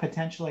car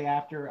potentially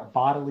after a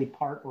bodily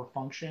part or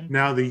function.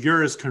 Now, the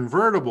Urus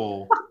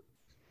convertible,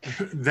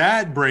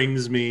 that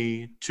brings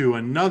me to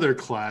another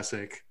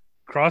classic.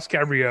 Cross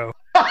Cabrio.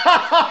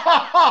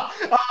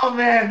 Oh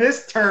man,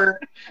 this turn.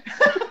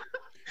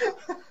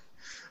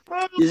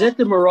 is that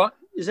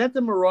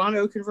the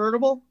Murano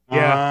convertible?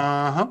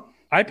 Yeah. Uh-huh.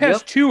 I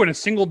passed Yep. two in a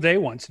single day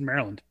once in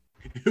Maryland.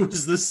 It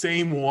was the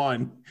same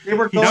one. They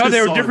were You No, just they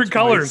were saw it different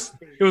twice. colors.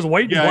 It was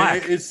white and Yeah,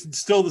 black. it's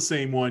still the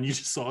same one. You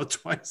just saw it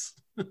twice.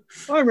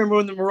 I remember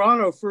when the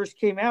Murano first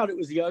came out, it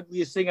was the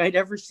ugliest thing I'd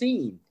ever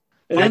seen.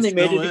 And It then they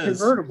made still it a is.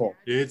 convertible.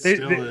 It They-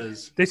 still they-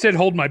 is. They said,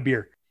 "Hold my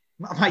beer."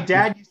 My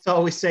dad used to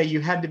always say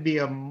you had to be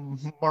a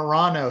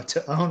Murano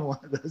to own one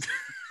of those.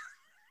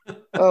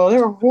 Oh, they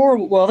were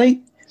horrible. Well,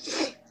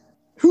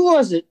 who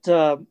was it?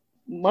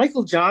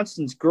 Michael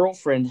Johnson's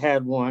girlfriend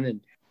had one,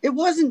 and it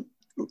wasn't,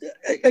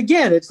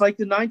 again, it's like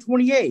the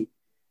 928.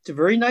 It's a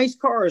very nice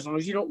car as long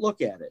as you don't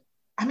look at it.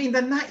 I mean,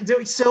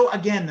 so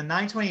again, the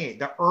 928,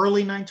 the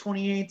early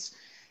 928s,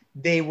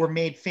 they were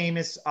made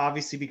famous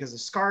obviously because of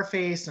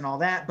Scarface and all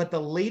that. But the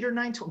later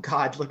 920,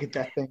 God, look at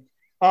that thing.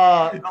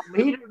 The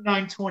later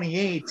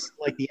 928s,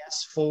 like the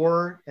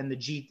S4 and the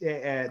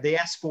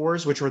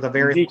S4s, which were the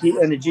very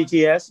And the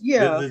GTS,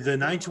 yeah, The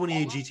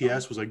 928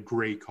 GTS was a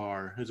great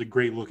car. It was a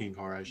great looking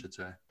car, I should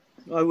say.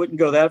 I wouldn't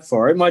go that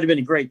far. It might have been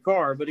a great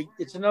car, but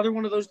it's another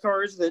one of those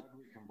cars that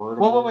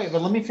Well, wait,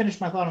 but let me finish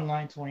my thought on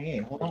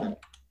 928. Hold on.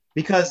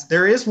 Because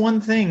there is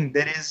one thing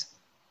that is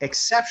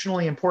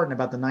exceptionally important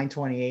about the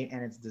 928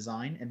 and its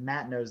design, and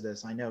Matt knows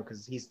this, I know,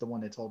 because he's the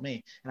one that told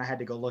me, and I had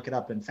to go look it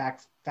up and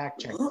fact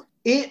check.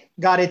 It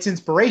got its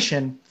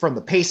inspiration from the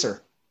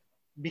Pacer,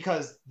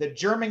 because the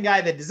German guy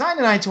that designed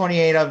the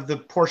 928 of the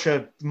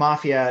Porsche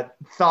Mafia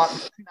thought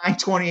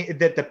 928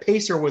 that the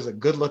Pacer was a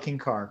good-looking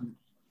car.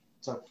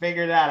 So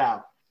figure that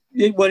out.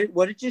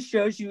 what it just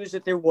shows you is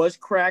that there was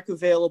crack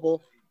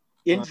available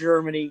in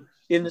Germany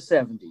in the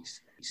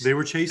 70s. They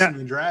were chasing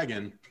the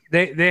dragon.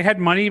 They had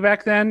money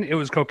back then. It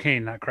was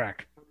cocaine, not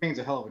crack. Cocaine's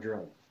a hell of a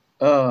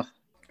drug.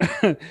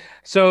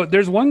 So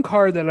there's one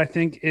car that I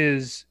think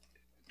is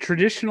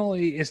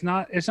traditionally it's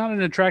not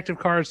an attractive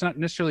car. It's not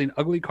necessarily an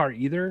ugly car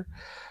either.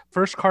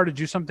 First car to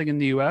do something in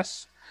the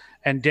U.S.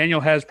 and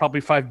Daniel has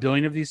probably 5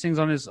 billion of these things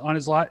on his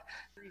lot.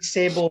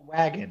 Sable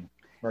wagon.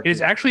 It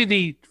is actually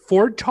the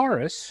Ford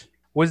Taurus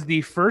was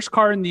the first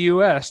car in the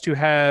U.S. to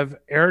have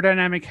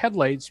aerodynamic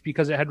headlights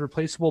because it had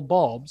replaceable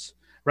bulbs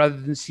rather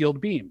than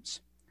sealed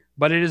beams.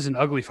 But it is an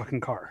ugly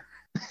fucking car.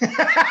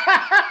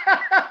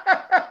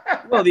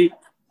 Well, the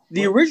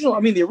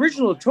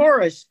original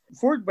Taurus,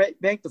 Ford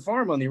banked the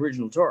farm on the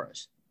original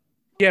Taurus.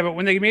 Yeah, but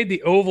when they made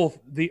the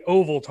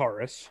oval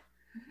Taurus,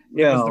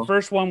 it was the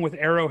first one with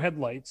arrow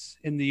headlights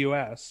in the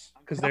U.S.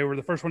 because they were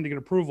the first one to get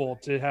approval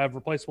to have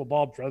replaceable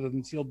bulbs rather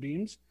than sealed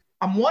beams.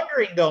 I'm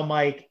wondering though,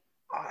 Mike.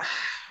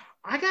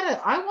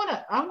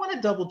 I want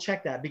to double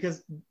check that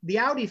because the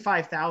Audi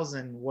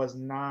 5000 was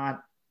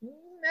not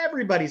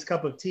everybody's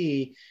cup of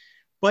tea,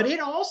 but it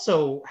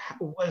also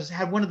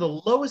had one of the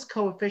lowest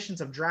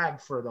coefficients of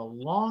drag for the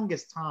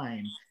longest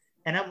time.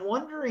 And I'm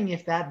wondering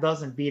if that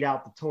doesn't beat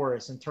out the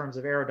Taurus in terms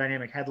of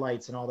aerodynamic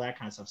headlights and all that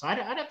kind of stuff. So I'd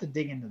have to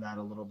dig into that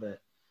a little bit.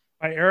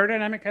 By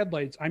aerodynamic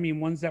headlights, I mean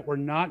ones that were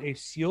not a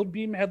sealed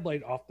beam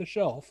headlight off the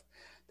shelf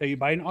that you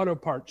buy in an auto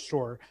parts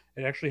store.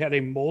 It actually had a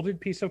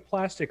molded piece of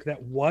plastic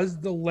that was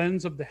the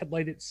lens of the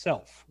headlight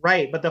itself.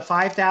 Right, but the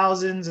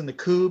 5000s and the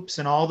coupes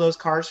and all those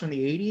cars from the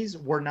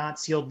 80s were not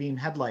sealed beam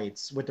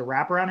headlights. With the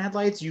wraparound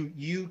headlights,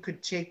 you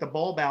could take the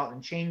bulb out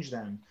and change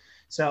them.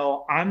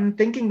 So I'm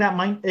thinking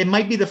that it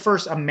might be the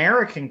first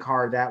American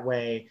car that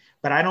way,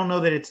 but I don't know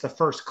that it's the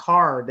first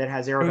car that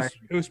has aerodynamic.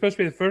 It was supposed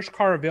to be the first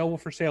car available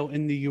for sale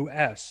in the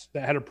U.S.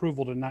 that had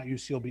approval to not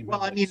use sealed beam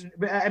headlights.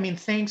 I mean,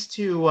 thanks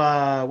to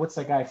what's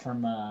that guy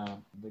from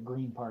the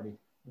Green Party?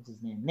 What's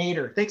his name?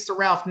 Nader. Thanks to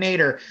Ralph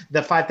Nader,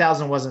 the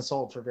 5000 wasn't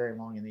sold for very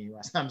long in the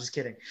U.S. I'm just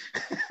kidding.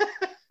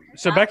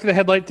 So back to the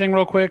headlight thing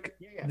real quick.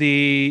 Yeah.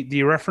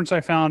 The reference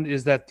I found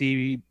is that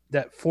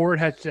that Ford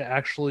had to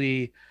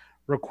actually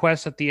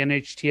request that the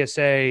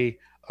NHTSA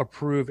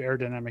approve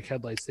aerodynamic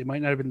headlights. They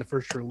might not have been the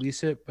first to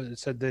release it, but it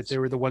said that they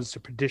were the ones to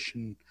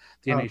petition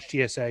the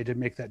NHTSA to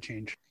make that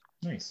change.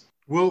 Nice.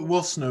 We'll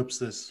Snopes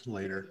this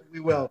later.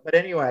 We will. But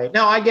anyway,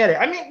 no, I get it.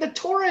 I mean, the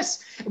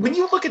Taurus, when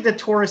you look at the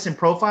Taurus in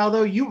profile,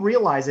 though, you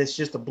realize it's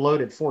just a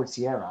bloated Ford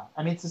Sierra.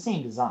 I mean, it's the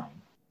same design.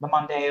 The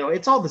Mondeo,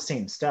 it's all the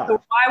same stuff.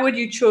 So why would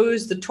you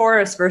choose the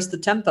Taurus versus the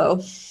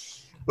Tempo?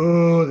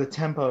 Oh, the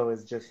Tempo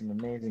is just an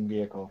amazing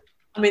vehicle.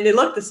 I mean, they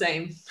look the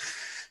same.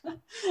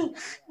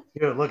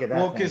 Dude, look at that.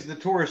 Well, because the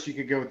Taurus, you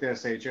could go with the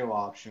SHO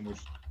option, which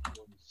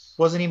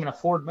wasn't even a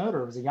Ford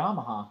motor; it was a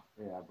Yamaha.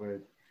 Yeah, but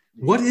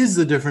what is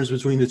the difference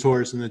between the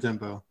Taurus and the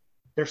Tempo?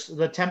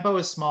 The Tempo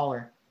is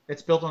smaller.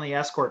 It's built on the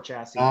Escort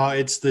chassis.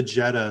 It's the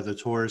Jetta. The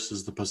Taurus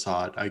is the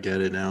Passat. I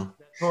get it now.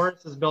 The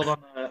Taurus is built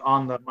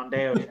on the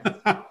Mondeo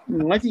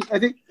chassis.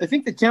 I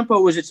think the Tempo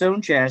was its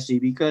own chassis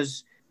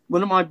because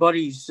one of my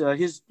buddies,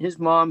 his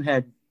mom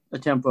had a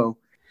Tempo,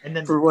 and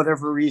then for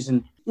whatever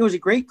reason, it was a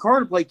great car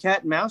to play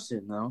cat and mouse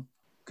in, though,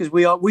 because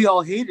we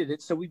all hated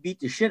it, so we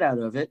beat the shit out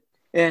of it.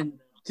 And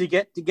to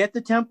get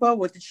the Tempo,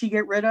 what did she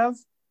get rid of?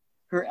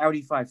 Her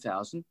Audi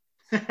 5000.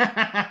 And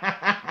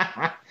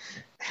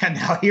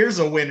now here's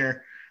a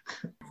winner.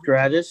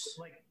 Stratus.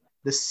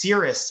 The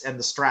Cirrus and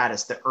the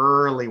Stratus, the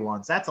early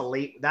ones. That's a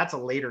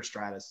later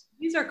Stratus.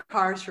 These are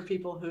cars for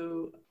people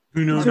who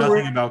know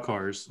nothing about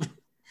cars.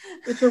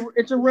 It's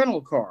a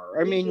rental car.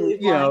 I mean,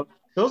 you know,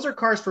 those are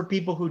cars for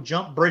people who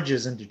jump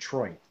bridges in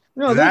Detroit.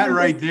 No, that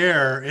right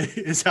there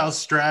is how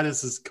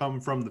Stratus has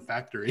come from the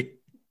factory.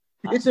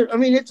 It's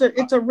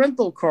a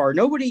rental car.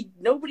 Nobody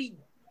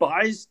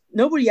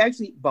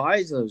actually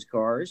buys those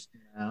cars.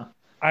 Yeah.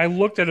 I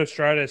looked at a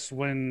Stratus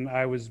when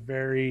I was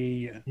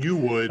when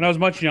I was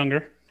much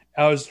younger.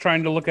 I was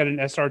trying to look at an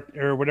SR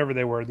or whatever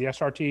they were, the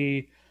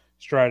SRT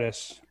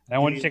Stratus. And I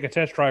wanted to take a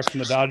test drive from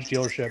the Dodge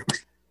dealership.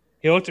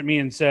 He looked at me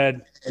and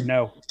said,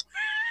 "No."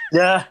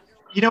 Yeah.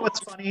 You know what's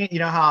funny? You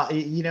know how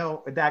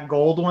that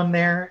gold one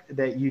there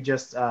that you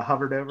just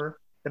hovered over?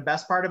 The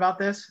best part about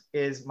this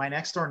is my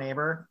next door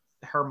neighbor,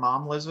 her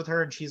mom lives with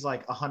her and she's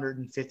like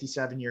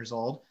 157 years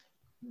old.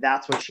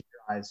 That's what she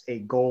drives, a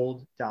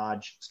gold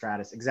Dodge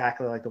Stratus,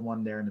 exactly like the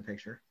one there in the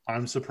picture.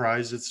 I'm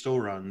surprised it still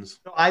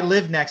runs. So I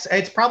live next.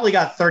 It's probably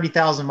got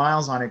 30,000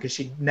 miles on it because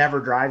she never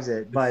drives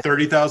it. But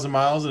 30,000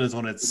 miles and it's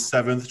on its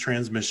 7th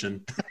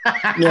transmission.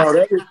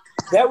 No,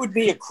 that would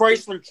be a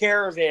Chrysler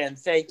Caravan.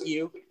 Thank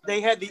you. They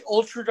had the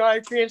Ultra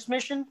Drive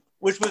transmission,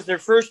 which was their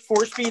first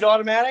 4-speed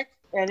automatic,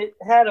 and it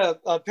had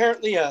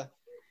apparently a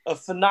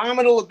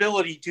phenomenal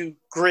ability to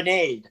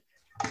grenade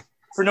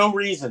for no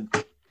reason.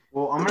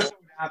 Well, I'm going to put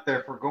out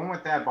there, if we're going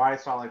with that body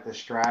style like the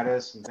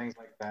Stratus and things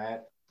like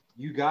that,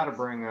 you got to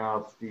bring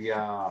up the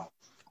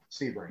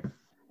Sebring.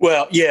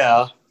 Well,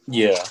 yeah.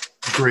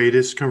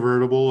 Greatest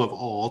convertible of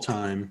all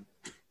time.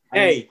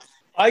 Hey,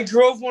 I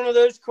drove one of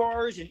those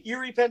cars in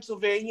Erie,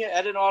 Pennsylvania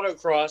at an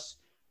autocross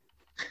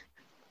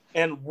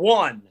and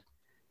won.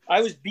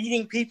 I was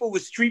beating people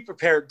with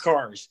street-prepared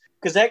cars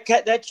because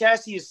that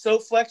chassis is so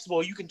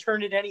flexible, you can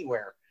turn it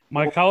anywhere.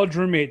 My college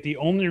roommate, the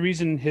only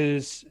reason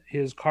his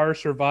car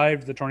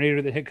survived the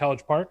tornado that hit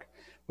College Park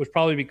was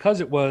probably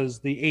because it was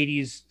the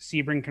 80s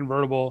Sebring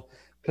convertible,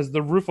 because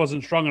the roof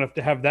wasn't strong enough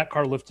to have that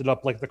car lifted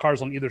up like the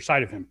cars on either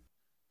side of him.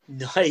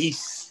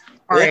 Nice.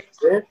 All right.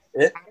 I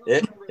don't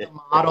remember the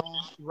model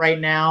right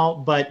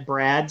now, but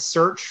Brad,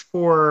 search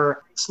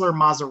for Chrysler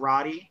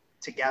Maserati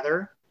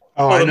together.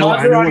 I know what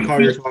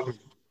car you're talking about.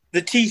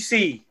 The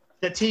TC.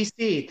 The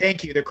TC,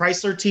 thank you. The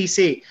Chrysler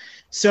TC.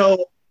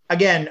 So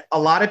again, a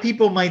lot of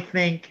people might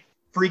think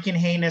freaking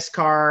heinous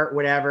car,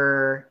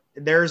 whatever.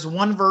 There's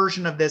one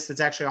version of this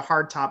that's actually a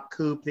hardtop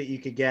coupe that you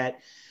could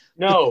get.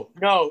 No,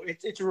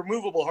 it's a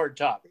removable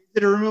hardtop. Is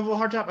it a removable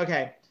hardtop?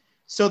 Okay.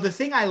 So the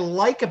thing I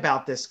like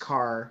about this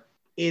car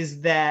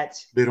is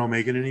that They don't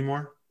make it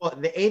anymore. well,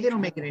 they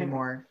don't make it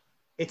anymore.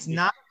 It's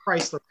not a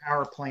Chrysler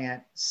power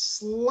plant,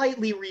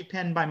 slightly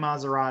repenned by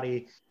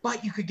Maserati,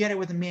 but you could get it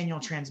with a manual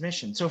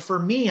transmission. So for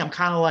me, I'm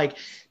kind of like,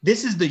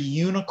 this is the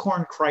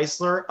unicorn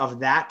Chrysler of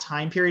that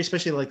time period,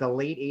 especially like the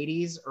late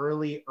 80s,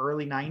 early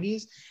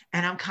 90s.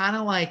 And I'm kind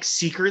of like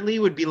secretly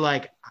would be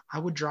like, I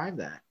would drive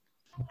that.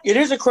 It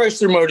is a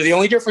Chrysler motor. The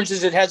only difference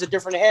is it has a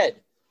different head.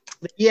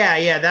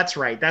 Yeah, that's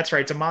right. It's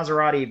a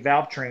Maserati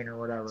valve train or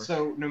whatever.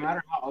 So no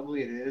matter how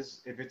ugly it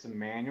is, if it's a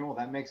manual,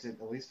 that makes it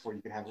at least where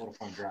you can have a little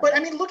fun driving. But I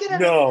mean, look at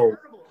it No.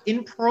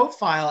 in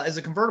profile as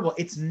a convertible.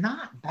 It's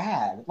not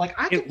bad. Like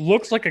It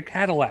looks like a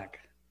Cadillac.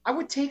 I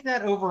would take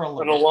that over a An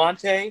little.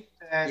 Elante.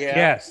 Yeah.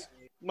 Yes.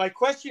 My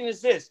question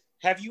is this: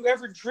 have you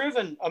ever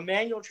driven a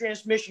manual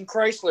transmission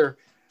Chrysler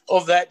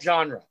of that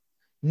genre?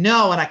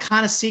 No, and I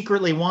kind of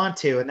secretly want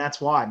to, and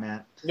that's why,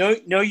 Matt.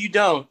 No, you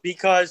don't,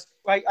 because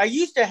I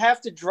used to have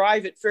to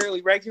drive it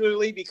fairly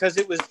regularly because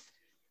it was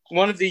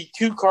one of the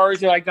two cars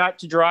that I got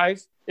to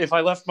drive if I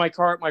left my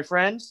car at my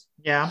friend's.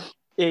 Yeah.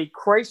 A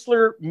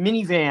Chrysler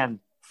minivan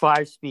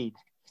 5-speed.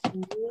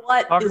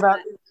 What Talk is about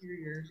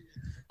that?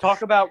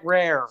 talk about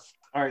rare.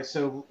 All right,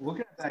 so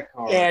looking at that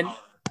car, And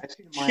I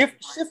see mine-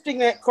 shifting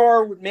that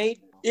car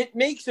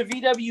makes a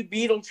VW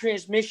Beetle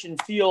transmission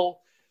feel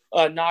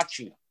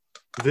notchy.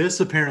 This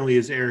apparently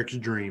is Eric's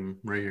dream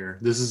right here.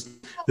 This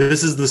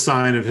is the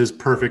sign of his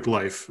perfect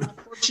life.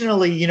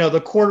 Fortunately,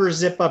 the quarter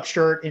zip up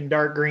shirt in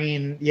dark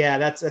green. Yeah,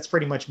 that's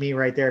pretty much me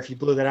right there if you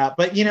blew that out.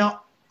 But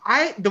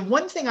the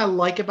one thing I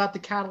like about the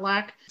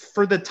Cadillac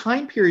for the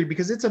time period,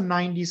 because it's a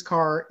 90s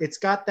car, it's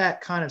got that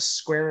kind of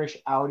squarish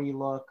Audi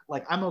look.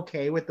 Like I'm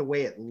okay with the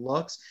way it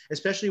looks,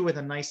 especially with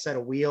a nice set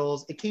of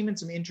wheels. It came in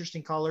some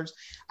interesting colors.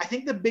 I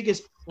think the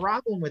biggest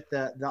problem with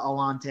the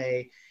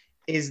Elante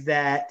is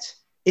that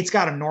it's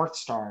got a North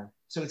Star.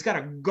 So it's got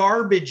a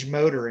garbage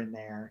motor in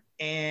there.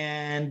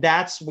 And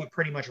that's what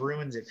pretty much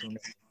ruins it for me.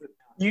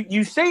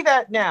 You say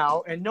that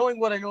now, and knowing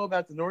what I know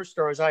about the North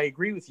Stars, I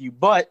agree with you.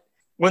 But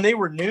when they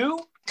were new,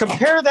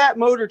 compare that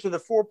motor to the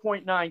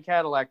 4.9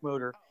 Cadillac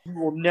motor. You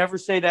will never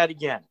say that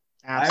again.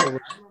 Absolutely.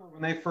 I remember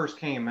when they first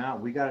came out,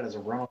 we got it as a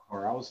rental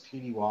car. I was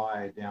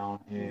TDY down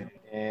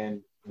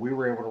and we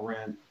were able to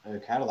rent a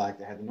Cadillac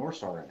that had the North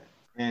Star in it.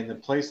 And the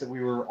place that we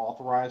were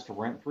authorized to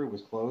rent through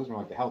was closed. And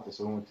we're like, the hell with this.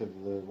 So we went to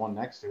the one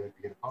next to it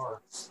to get a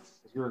car.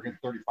 We were getting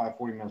 35,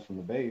 40 minutes from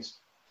the base.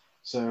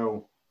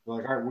 So we're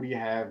like, all right, what do you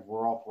have?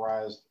 We're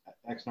authorized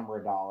X number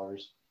of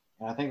dollars.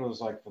 And I think it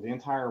was like for the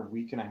entire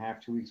week and a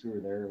half, 2 weeks we were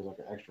there, it was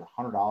like an extra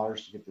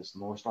 $100 to get this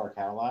North Star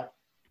Cadillac.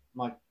 I'm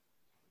like,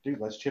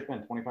 dude, let's chip in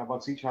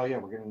 $25 each. Hell yeah,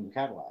 we're getting the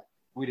Cadillac.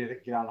 We did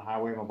it, get on the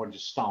highway, my buddy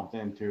just stomped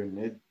into it, and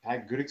it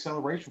had good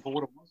acceleration for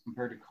what it was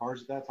compared to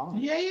cars at that time.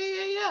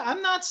 Yeah.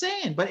 I'm not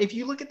saying, but if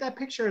you look at that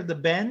picture of the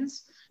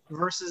Benz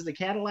versus the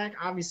Cadillac,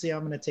 obviously I'm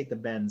going to take the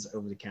Benz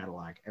over the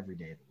Cadillac every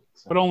day of the week.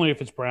 So. But only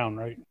if it's brown,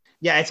 right?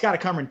 Yeah, it's got to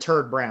come in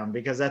turd brown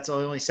because that's the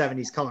only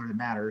 70s color that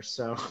matters.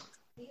 So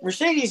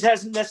Mercedes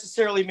hasn't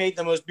necessarily made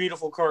the most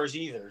beautiful cars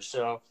either.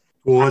 So,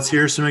 Well, let's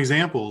hear some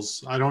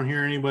examples. I don't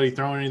hear anybody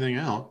throwing anything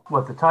out.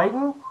 What, the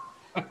Titan?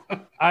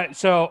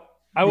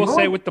 I will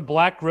say with the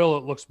black grill,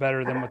 it looks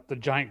better than with the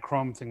giant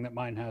chrome thing that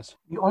mine has.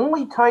 The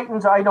only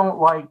Titans I don't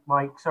like,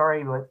 Mike,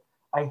 sorry, but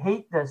I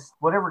hate this,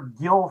 whatever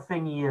gill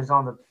thingy is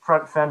on the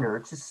front fender.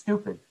 It's just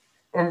stupid.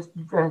 And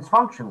it's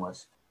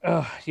functionless.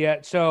 Yeah.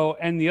 So,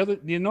 and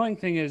the annoying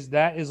thing is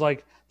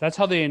that's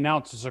how they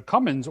announce it's a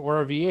Cummins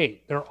or a V8.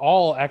 They're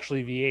all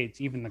actually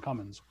V8s, even the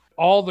Cummins.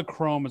 All the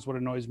chrome is what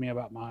annoys me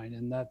about mine,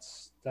 and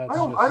that's. I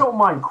don't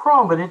mind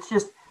chrome, but it's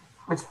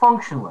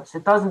functionless.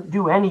 It doesn't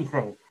do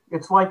anything.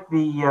 It's like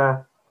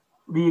the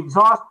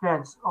exhaust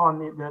vents on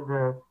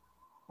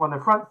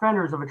the front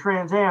fenders of a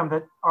Trans Am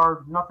that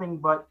are nothing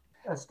but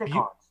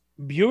stick-ons.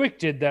 Buick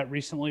did that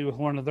recently with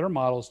one of their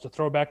models to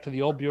throw back to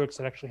the old Buicks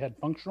that actually had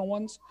functional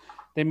ones.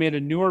 They made a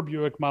newer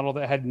Buick model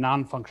that had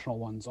non-functional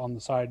ones on the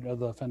side of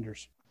the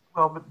fenders.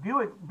 Well, but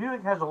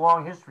Buick has a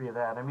long history of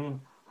that. I mean,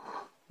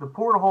 the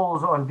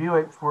portholes on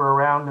Buicks were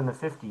around in the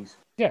 50s.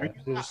 Yeah,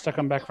 they just stuck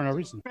them back for no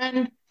reason.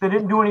 They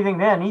didn't do anything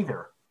then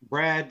either.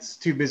 Brad's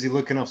too busy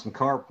looking up some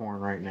car porn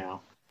right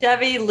now.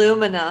 Chevy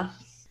Lumina.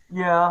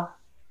 Yeah.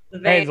 The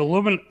Hey, van.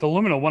 the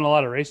Lumina won a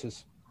lot of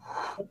races.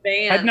 The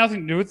van. Had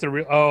nothing to do with the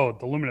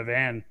Lumina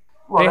van.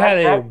 Well, They had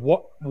a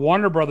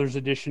Warner Brothers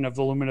edition of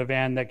the Lumina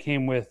van that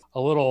came with a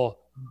little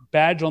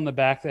badge on the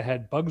back that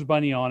had Bugs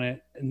Bunny on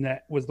it, and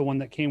that was the one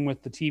that came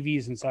with the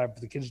TVs inside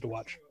for the kids to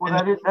watch. Well,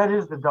 that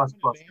is the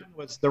Dustbuster.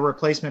 was the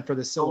replacement for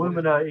the Silver.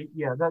 Illumina,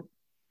 yeah,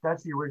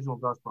 that's the original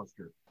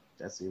Dustbuster.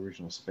 That's the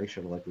original space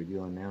shuttle like we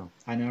do in now.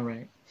 I know,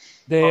 right?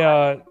 They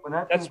When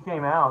that thing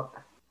came out,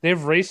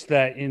 they've raced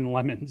that in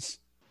Lemons.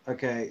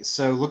 Okay,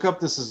 so look up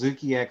the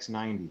Suzuki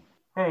X90.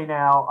 Hey,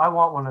 now I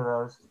want one of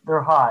those.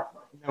 They're hot.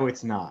 No,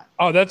 it's not.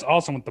 Oh, that's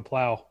awesome with the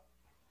plow.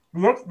 The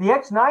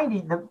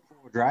X90, the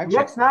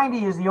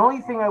X90 is the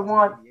only thing I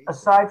want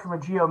aside from a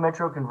Geo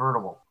Metro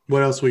convertible.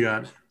 What else we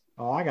got?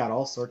 Oh, I got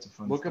all sorts of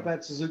fun Look stuff. up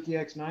that Suzuki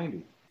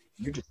X90.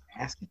 You're just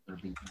asking for a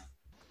beat.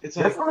 It's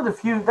That's like, one of the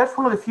few. That's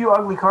one of the few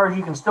ugly cars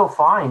you can still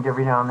find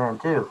every now and then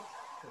too.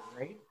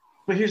 Right?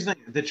 but here's the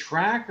thing: the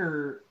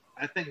Tracker,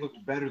 I think, looks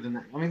better than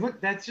that. I mean,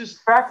 look, that's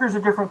just Tracker's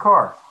a different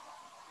car.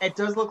 It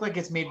does look like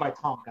it's made by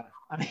Tonka.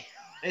 I mean,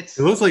 it's.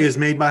 It looks like it's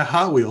made by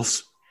Hot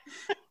Wheels.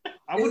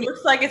 I It wouldn't.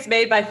 looks like it's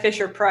made by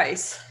Fisher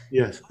Price.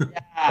 Yes.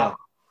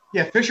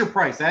 Yeah, Fisher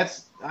Price.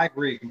 I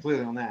agree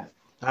completely on that.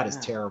 that is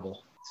Yeah.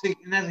 terrible. See,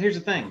 and here's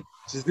the thing: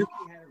 Suzuki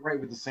had it right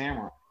with the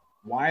Samurai.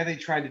 Why they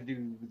tried to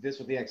do this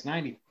with the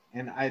X90,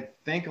 and I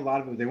think a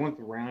lot of it they went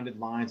the rounded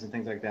lines and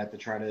things like that to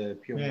try to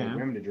appeal to Yeah.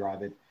 women to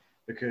drive it,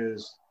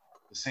 because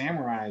the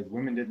Samurai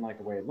women didn't like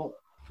the way it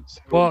looked.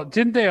 So, Well,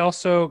 didn't they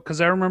also? Because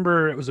I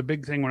remember it was a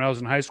big thing when I was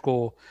in high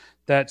school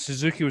that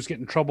Suzuki was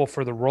getting in trouble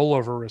for the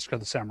rollover risk of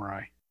the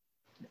Samurai.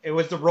 It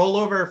was the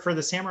rollover for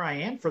the Samurai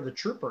and for the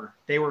Trooper.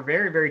 They were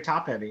very, very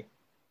top heavy.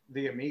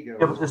 the Amigo.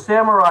 Yeah, but the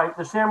Samurai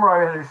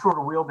had a shorter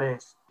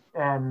wheelbase,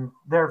 and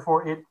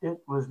therefore it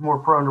was more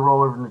prone to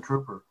roll over than the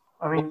Trooper.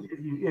 I mean,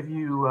 if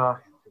you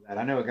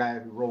I know a guy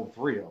who rolled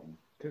 3 of them.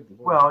 Good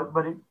Lord. well,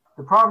 but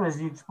the problem is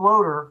the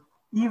Exploder,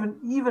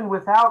 even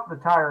without the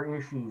tire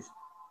issues,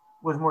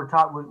 was more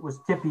top was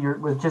tippy or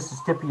was just as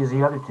tippy as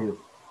the other two.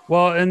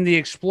 Well, in the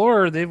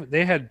Explorer,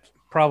 they had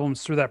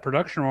problems through that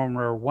production run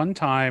where one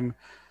time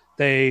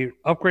they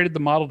upgraded the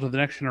model to the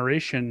next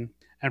generation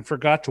and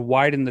forgot to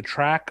widen the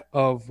track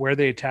of where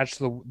they attached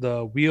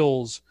the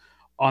wheels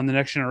on the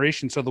next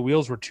generation. So the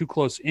wheels were too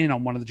close in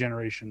on one of the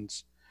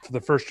generations for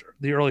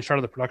the early start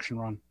of the production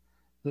run.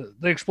 The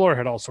Explorer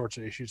had all sorts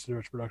of issues through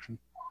its production.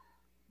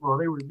 Well,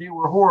 they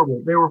were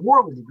horrible. They were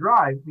horrible to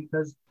drive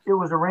because it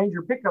was a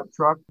Ranger pickup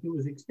truck. It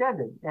was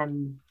extended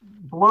and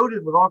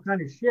bloated with all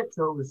kind of shit,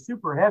 so it was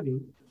super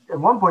heavy. At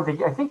one point,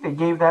 I think they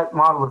gave that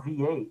model a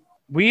V8.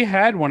 We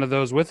had one of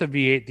those with a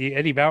V8, the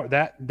Eddie Bauer,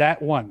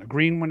 that one, a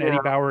green one, Eddie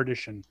Yeah. Bauer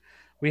edition.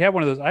 We had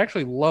one of those. I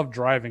actually loved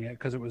driving it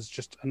because it was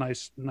just a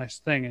nice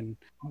thing. And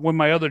when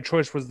my other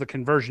choice was the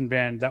conversion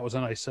van, that was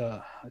a nice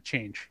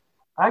change.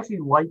 I actually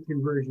like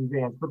conversion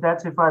vans, but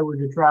that's if I were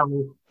to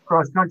travel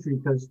cross country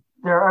because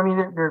they're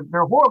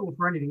horrible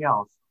for anything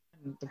else.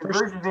 The first,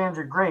 Conversion vans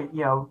are great.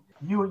 You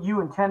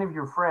and 10 of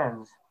your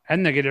friends.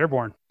 And they get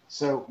airborne.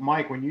 So,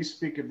 Mike, when you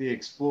speak of the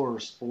Explorer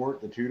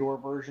Sport, the 2-door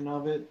version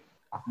of it,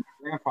 my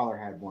grandfather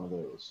had one of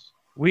those.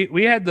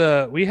 We had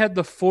the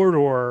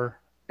 4-door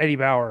Eddie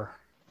Bauer.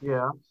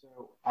 Yeah.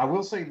 So I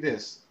will say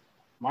this.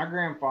 My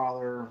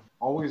grandfather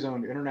always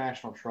owned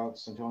International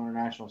trucks until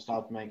International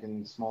stopped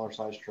making smaller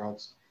size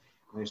trucks.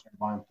 And they started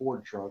buying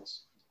Ford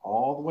trucks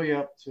all the way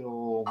up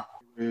till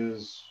it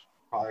was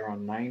probably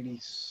around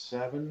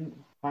 97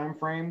 time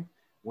frame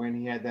when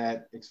he had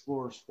that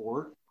Explorer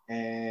Sport.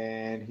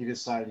 And he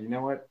decided, you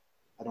know what?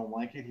 I don't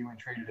like it. He went and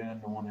traded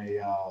in on a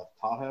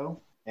Tahoe.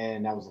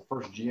 And that was the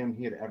first GM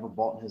he had ever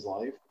bought in his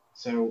life.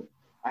 So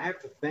I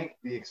have to thank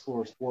the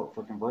Explorer Sport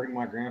for converting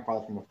my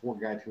grandfather from a Ford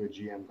guy to a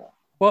GM guy.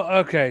 Well,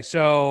 okay,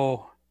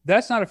 so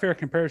that's not a fair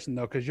comparison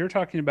though, because you're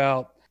talking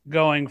about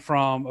going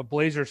from a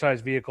Blazer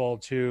sized vehicle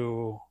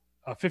to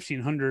a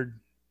 1500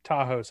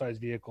 Tahoe sized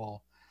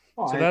vehicle.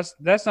 Well, So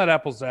that's not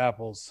apples to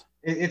apples.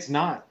 it's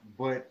not,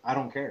 but I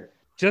don't care.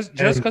 Just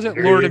And because it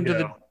there lured you him to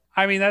the. go.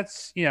 I mean,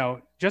 that's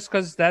just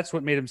because that's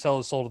what made him sell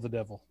his soul to the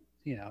devil.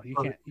 You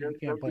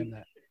can't blame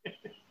that.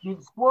 The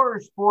Explorer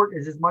Sport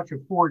is as much a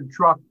Ford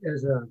truck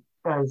as a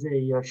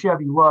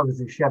Chevy Love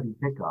is a Chevy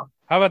pickup.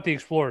 How about the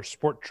Explorer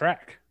Sport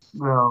Track?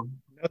 Well,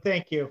 no,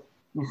 thank you.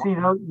 you see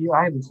those?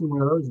 I haven't seen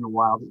one of those in a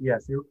while, but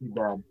yes, they were pretty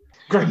bad.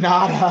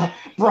 Granada,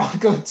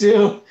 Bronco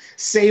 2,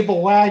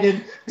 Sable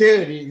Wagon.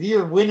 Dude,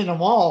 you're winning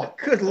them all.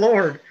 Good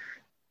Lord.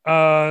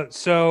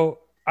 So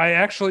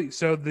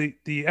the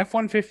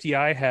F-150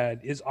 I had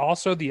is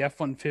also the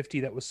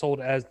F-150 that was sold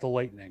as the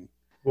Lightning.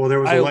 Well, there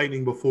was I- a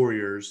Lightning before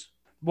yours.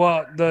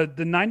 Well, the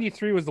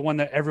 93 was the one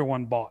that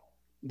everyone bought,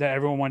 that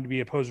everyone wanted to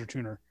be a poser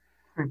tuner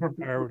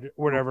or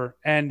whatever.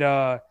 And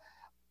I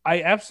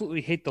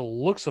absolutely hate the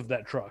looks of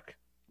that truck,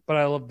 but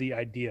I love the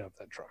idea of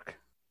that truck.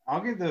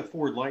 I'll give the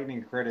Ford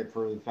Lightning credit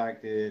for the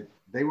fact that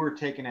they were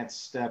taking that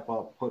step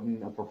up,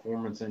 putting a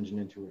performance engine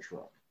into a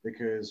truck.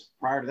 Because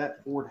prior to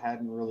that, Ford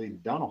hadn't really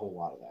done a whole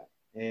lot of that.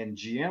 And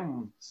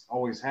GM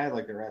always had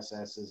like their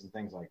SSs and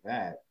things like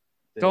that.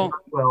 Don't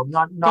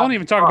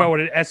even talk about what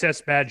an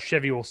SS badge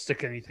Chevy will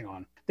stick anything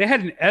on. They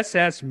had an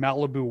SS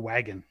Malibu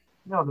wagon,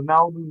 No, the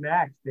Malibu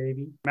Max,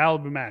 baby.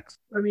 Malibu Max,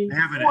 I mean, They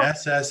have an Ford-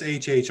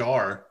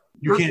 SSHHR.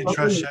 You can't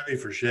trust Chevy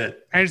for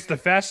shit. and it's the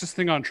fastest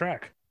thing on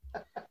track.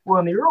 well,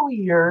 in the early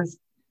years,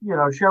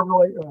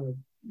 Chevrolet,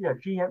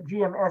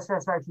 GM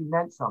SS actually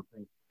meant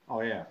something,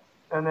 Oh, yeah.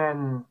 and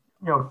then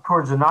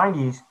towards the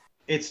 90s,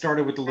 It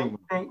started with the Lumen.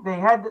 they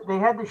had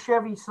the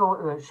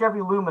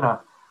Chevy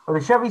Lumina or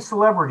the Chevy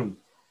Celebrity.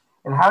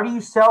 And how do you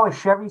sell a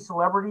Chevy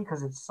Celebrity?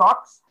 Because it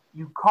sucks.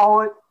 You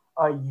call it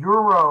a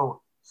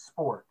Euro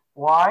Sport.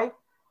 Why?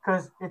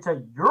 Because it's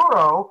a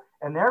Euro,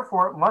 and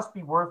therefore it must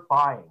be worth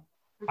buying.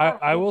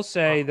 I will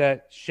say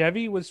that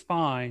Chevy was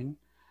fine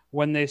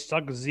when they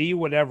stuck Z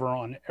whatever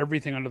on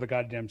everything under the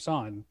goddamn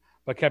sun,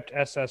 but kept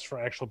SS for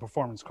actual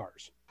performance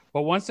cars.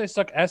 But once they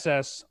stuck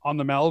SS on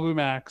the Malibu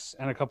Max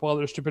and a couple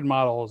other stupid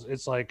models,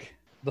 it's like,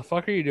 the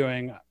fuck are you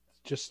doing?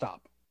 Just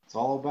stop. It's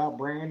all about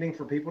branding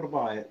for people to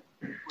buy it.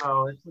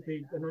 Well, that's what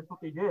they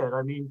did.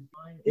 I mean,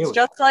 It's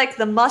just like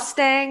the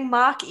Mustang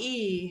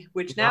Mach-E,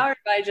 which now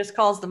everybody just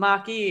calls the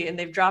Mach-E, and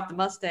they've dropped the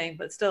Mustang,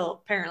 but still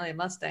apparently a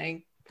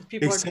Mustang.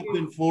 People Except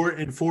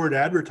in Ford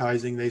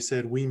advertising, they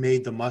said we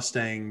made the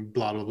Mustang,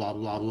 blah blah blah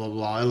blah blah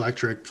blah,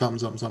 electric,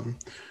 something.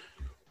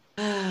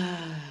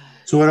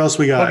 So what else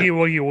we got?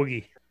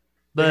 Woogie.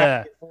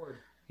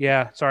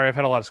 Yeah, sorry, I've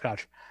had a lot of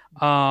scotch.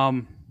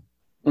 I'm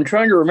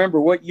trying to remember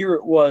what year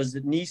it was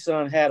that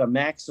Nissan had a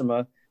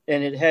Maxima,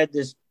 and it had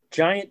this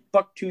giant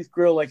bucktooth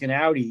grille like an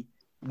Audi,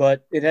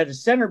 but it had a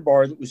center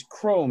bar that was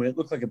chrome, and it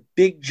looked like a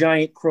big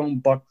giant chrome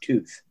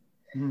bucktooth.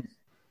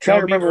 Trying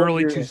to remember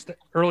early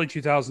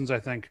 2000s, I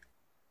think.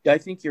 I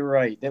think you're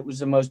right. That was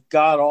the most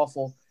god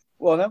awful.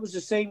 Well, that was the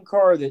same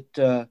car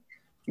that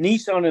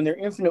Nissan, in their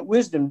infinite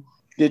wisdom,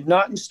 did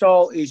not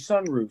install a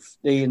sunroof.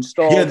 They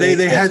installed. Yeah,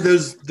 they had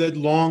that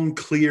long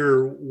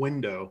clear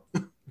window.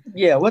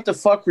 Yeah, what the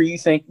fuck were you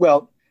think?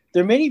 Well,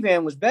 their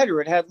minivan was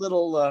better. It had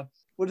little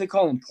what do they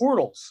call them?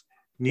 Portals.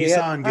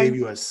 Nissan gave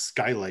you a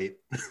skylight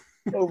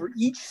over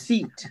each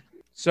seat.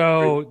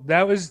 So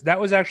that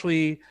was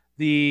actually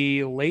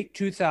the late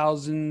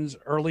 2000s,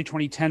 early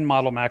 2010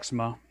 model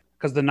Maxima,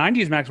 because the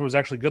 90s Maxima was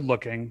actually good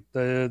looking.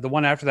 The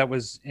one after that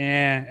was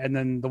and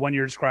then the one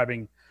you're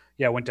describing,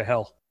 went to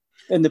hell.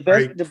 And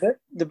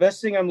the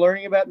best thing I'm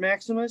learning about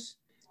Maximas,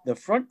 the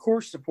front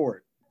core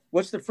support.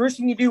 What's the first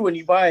thing you do when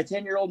you buy a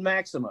 10-year-old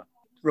Maxima?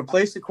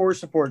 Replace the core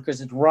support because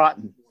it's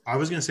rotten. I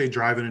was gonna say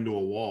drive it into a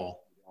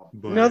wall,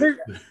 but no,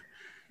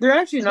 they're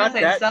actually not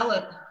that. Sell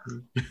it.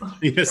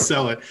 Yeah,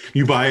 sell it.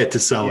 You buy it to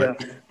sell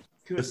it.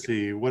 Let's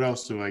see. What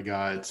else do I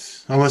got?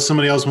 Unless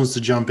somebody else wants to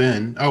jump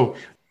in. Oh,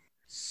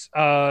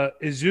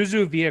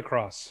 Isuzu Via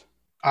Cross.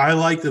 I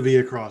like the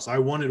Via Cross. I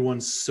wanted one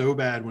so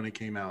bad when it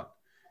came out.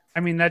 I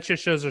mean, that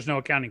just shows there's no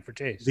accounting for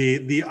taste.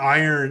 The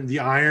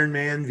Iron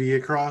Man Via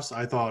Cross,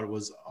 I thought it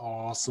was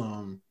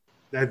awesome.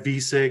 That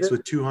V6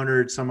 with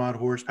 200 some odd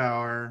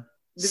horsepower.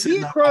 The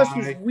Via Cross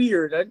was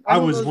weird. I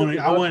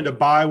wanted to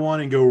buy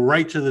one and go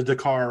right to the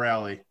Dakar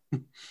Rally.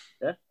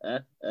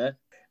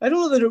 I don't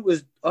know that it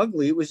was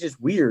ugly. It was just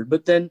weird.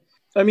 But then,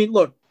 I mean,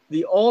 look,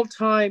 the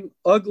all-time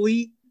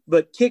ugly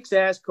but kicks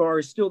ass car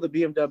is still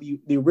the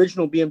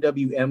original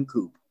BMW M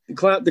Coupe,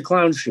 the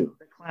clown shoe.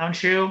 The clown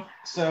shoe.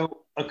 So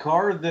a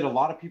car that a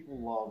lot of people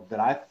love that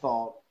I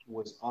thought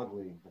was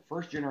ugly, the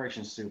first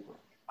generation Supra.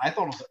 I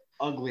thought it was an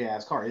ugly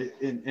ass car.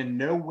 In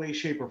no way,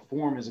 shape, or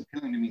form is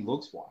appealing to me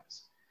looks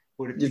wise.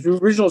 But the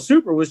original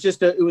Supra was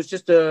just a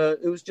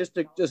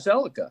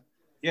Celica.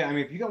 Yeah, I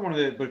mean, if you got one of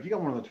the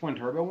twin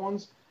turbo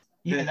ones.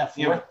 Even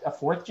a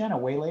fourth gen, a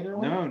way later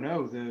one?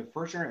 No. The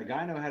first gen,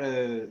 Gyno had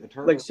a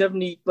turbo.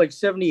 Like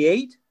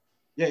 78?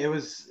 Yeah, it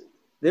was.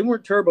 They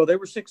weren't turbo. They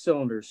were 6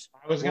 cylinders.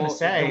 I was going to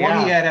say the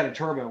one he had a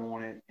turbo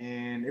on it,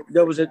 and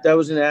that was an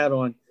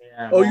add-on.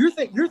 Yeah. Oh,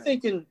 you're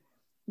thinking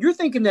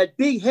that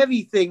big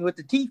heavy thing with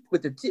the teeth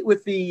with the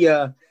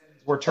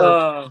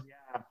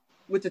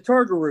with the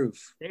Targa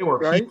roof. They were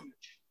right.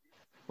 huge.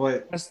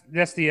 But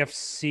that's the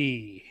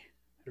FC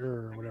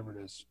or whatever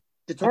it is.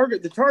 The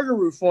Targa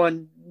roof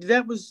one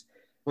that was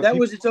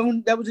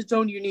its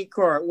own unique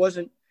car.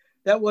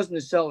 That wasn't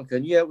a Celica.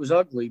 And yeah, it was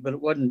ugly, but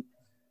it wasn't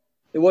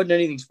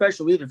anything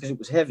special either because it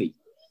was heavy.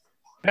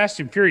 Fast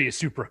and Furious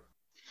Supra.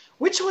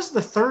 Which was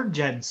the third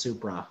gen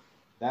Supra?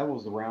 That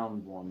was the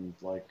round one.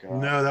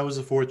 No, that was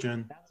the fourth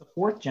gen. That's the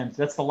fourth gen.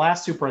 That's the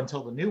last Supra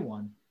until the new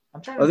one.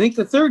 I think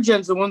the third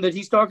gen's the one that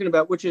he's talking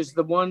about, which is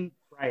the one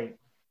right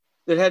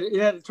that had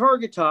a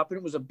Targa top and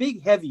it was a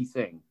big heavy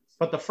thing.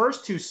 But the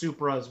first two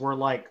Supras were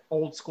like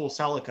old school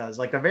Celicas,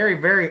 like the very,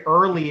 very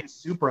early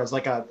Supras,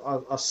 like a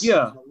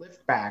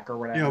liftback or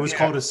whatever. Yeah, it was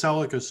called a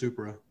Celica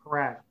Supra.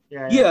 Correct.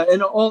 Yeah,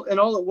 and all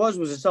it was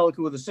a Celica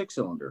with a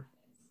 6-cylinder.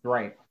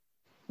 Right.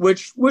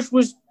 Which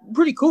was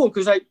pretty cool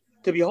because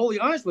to be wholly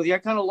honest with you, I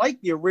kind of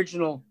liked the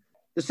original.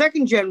 The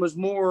second gen was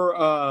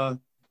more.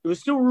 It was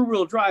still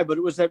rear-wheel drive, but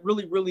it was that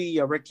really, really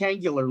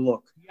rectangular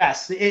look.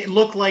 Yes, it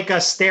looked like a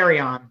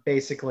Stereon,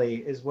 basically,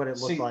 is what it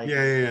looked like.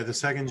 Yeah. The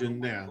second gen,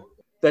 yeah.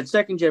 That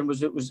second gen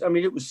was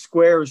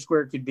square as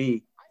square could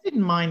be. I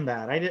didn't mind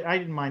that. I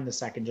didn't mind the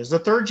second gens. The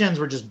third gens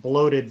were just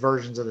bloated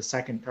versions of the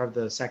second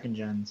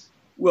gens.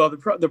 Well,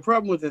 the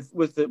problem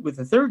with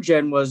the third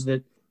gen was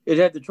that it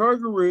had the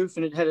Targa roof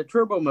and it had a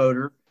turbo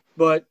motor,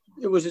 but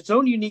it was its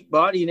own unique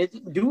body and it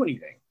didn't do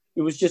anything.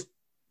 It was just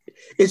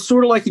it's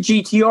sort of like a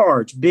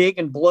GTR. It's big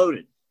and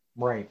bloated.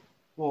 Right.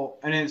 Well,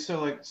 and then, so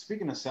like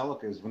speaking of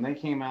Celicas, when they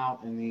came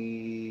out in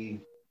the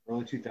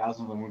early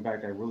 2000s, when we went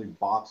back to that really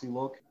boxy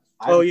look.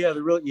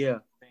 They're really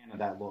fan of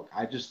that look.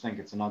 I just think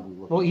it's an ugly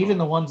look. Well, even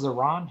the ones that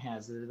Ron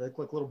has, they look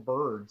like little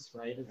birds,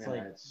 right? It's Yeah,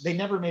 like it's- they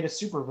never made a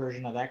super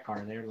version of that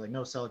car. They were like,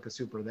 no Celica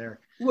Super there.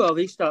 Well,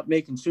 they stopped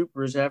making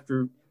Supras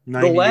after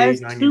 98,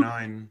 last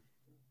 99.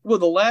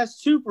 the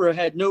last Supra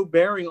had no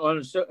bearing on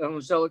a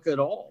Celica at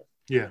all.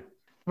 Yeah.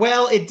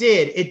 Well, it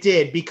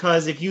did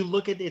because if you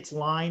look at its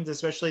lines,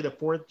 especially the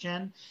 4th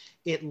gen,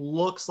 it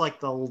looks like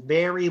the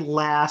very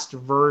last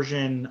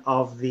version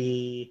of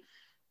the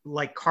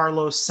like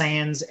Carlos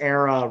Sainz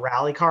era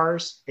rally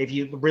cars. If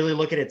you really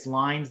look at its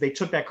lines, they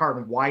took that car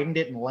and widened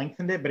it and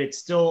lengthened it, but it's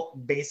still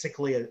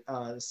basically a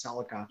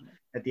Celica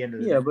at the end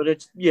of the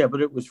day.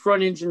 But it was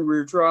front engine,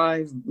 rear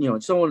drive,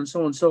 and so on and so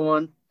on and so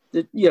on.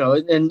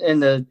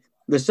 And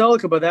the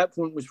Celica by that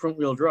point was front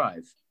wheel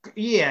drive.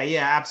 Yeah,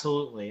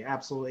 absolutely.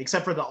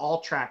 Except for the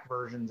all-track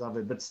versions of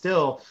it, but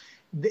still,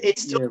 it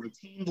still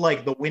retained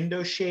like the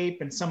window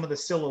shape and some of the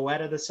silhouette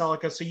of the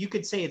Celica. So you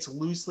could say it's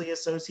loosely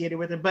associated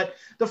with it. But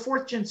the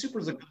 4th gen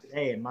Supers look good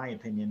today, in my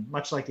opinion,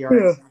 much like the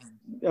RX.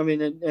 I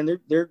mean, and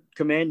they're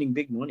commanding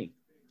big money.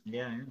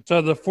 Yeah.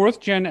 So the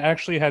 4th gen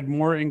actually had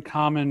more in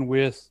common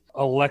with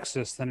a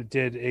Lexus than it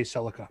did a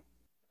Celica.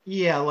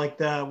 Yeah, like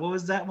what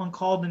was that one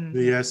called? The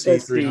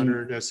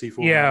SC300,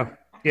 SC400.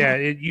 Yeah,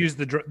 it used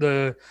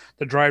the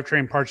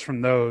drivetrain parts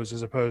from those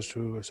as opposed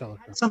to a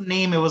Celica. Some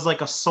name, it was like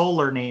a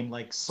solar name,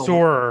 like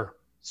Soarer.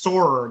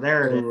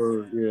 There it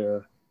is. Yeah.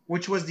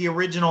 Which was the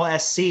original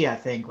SC, I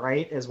think,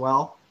 right? As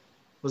well,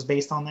 was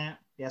based on that,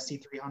 the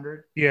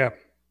SC300. Yeah.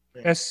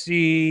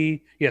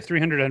 SC,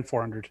 300 and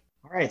 400.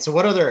 All right. So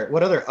what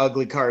other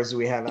ugly cars do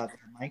we have out there,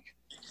 Mike?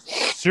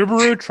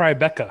 Subaru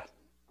Tribeca.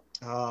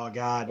 Oh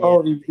God. Yeah.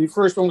 Oh, the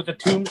first one with the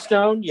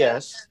tombstone.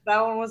 Yes.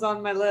 That one was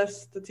on my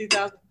list. The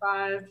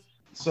 2005.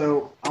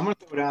 So I'm going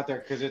to throw it out there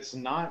because it's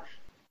not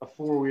a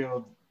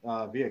 4-wheeled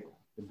vehicle.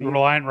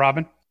 Reliant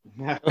Robin.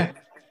 The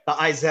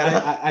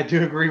Isetta. I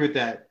do agree with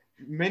that.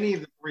 Many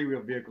of the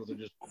 3-wheel vehicles are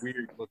just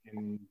weird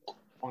looking.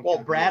 Well,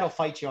 Brad will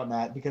fight you on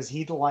that because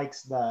he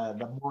likes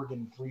the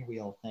Morgan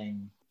 3-wheel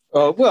thing.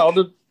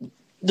 Well,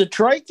 the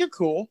trike, they're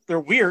cool. They're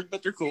weird,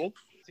 but they're cool.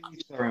 To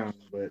each their own,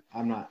 but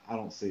I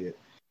don't see it.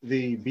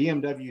 The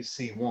BMW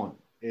C1.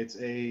 It's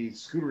a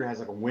scooter that has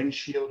like a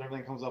windshield and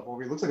everything comes up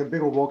over you. It looks like a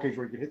big old roll cage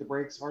where you can hit the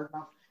brakes hard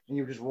enough and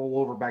you just roll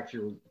over back to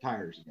your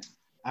tires again.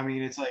 I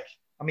mean, it's like...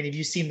 have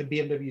you seen the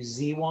BMW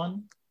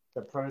Z1?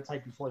 The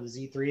prototype before the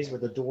Z3s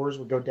where the doors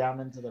would go down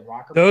into the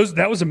rocker?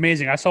 That was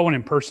amazing. I saw one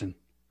in person.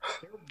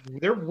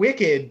 They're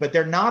wicked, but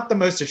they're not the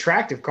most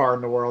attractive car in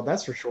the world,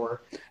 that's for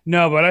sure.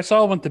 No, but I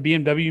saw one at the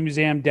BMW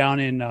Museum down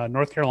in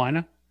North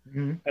Carolina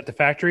at the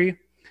factory.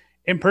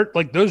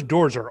 Like those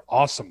doors are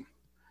awesome.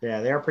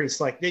 Yeah, they are pretty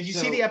slick. Did you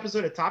see the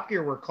episode of Top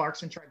Gear where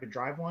Clarkson tried to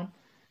drive one?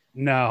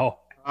 No.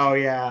 Oh,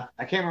 yeah.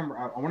 I can't remember.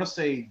 I want to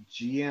say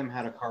GM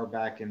had a car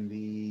back in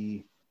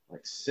the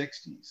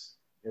 60s.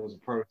 It was a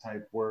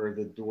prototype where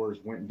the doors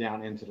went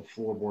down into the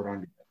floorboard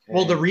under it.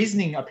 Well, the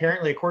reasoning,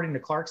 apparently, according to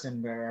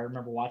Clarkson, I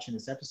remember watching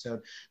this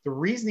episode, the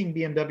reasoning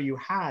BMW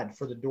had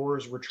for the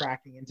doors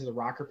retracting into the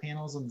rocker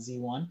panels on the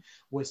Z1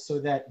 was so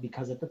that,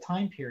 because at the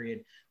time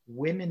period,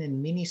 women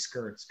in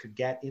miniskirts could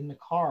get in the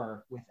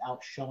car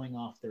without showing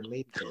off their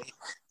lady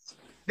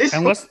face.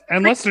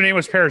 Unless their name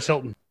was Paris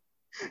Hilton.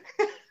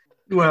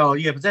 Well,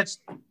 yeah, but that's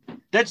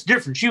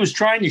different. She was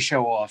trying to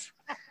show off.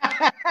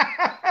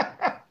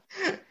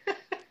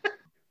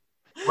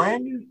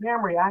 Brand new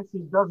Camry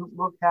actually doesn't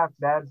look half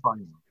bad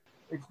funny.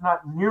 It's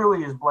not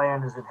nearly as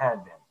bland as it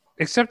had been.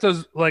 Except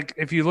those, like,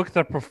 if you look at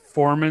the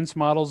performance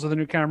models of the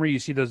new Camry, you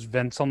see those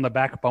vents on the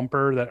back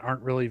bumper that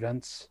aren't really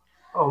vents.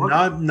 Oh,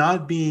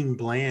 not being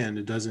bland,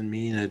 it doesn't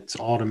mean it's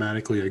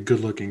automatically a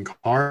good-looking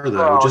car,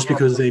 though. Just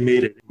because they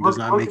made it does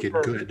not make it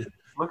good.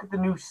 Look at the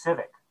new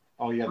Civic.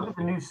 Oh, yeah. Look at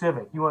the new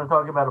Civic. You want to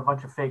talk about a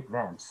bunch of fake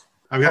vents.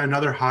 I've got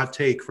another hot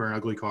take for an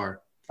ugly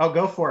car. Oh,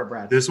 go for it,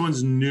 Brad. This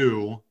one's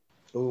new.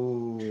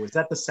 Ooh, is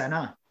that the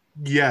Senna?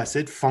 Yes,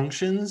 it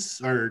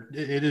functions, or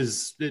it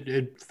is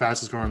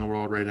fastest car in the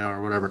world right now, or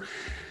whatever.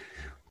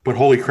 But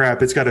holy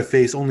crap, it's got a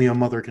face only a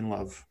mother can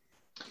love.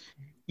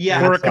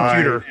 Yeah, or a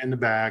computer, and the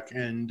back,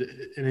 and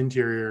an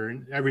interior,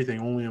 and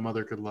everything only a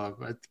mother could love.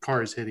 The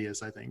car is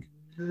hideous, I think.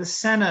 The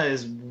Senna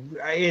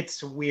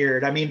it's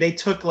weird. I mean, they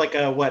took like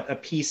a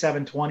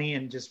P720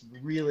 and just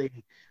really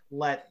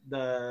let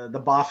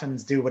the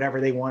boffins do whatever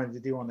they wanted to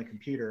do on the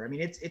computer. I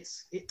mean, it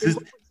looks like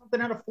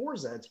something out of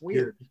Forza. It's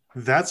weird. Yeah,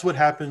 that's what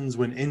happens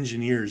when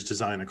engineers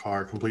design a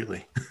car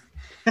completely.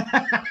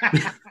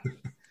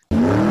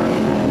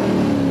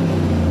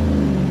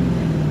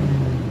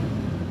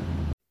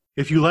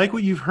 If you like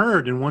what you've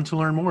heard and want to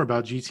learn more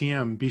about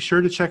GTM, be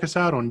sure to check us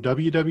out on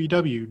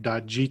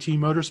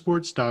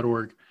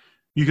www.gtmotorsports.org.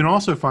 You can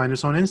also find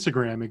us on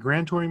Instagram at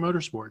Grand Touring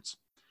Motorsports.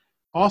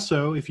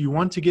 Also, if you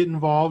want to get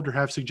involved or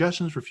have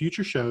suggestions for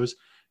future shows,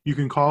 you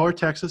can call or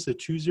text us at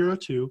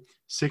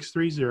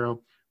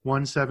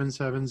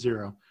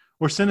 202-630-1770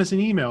 or send us an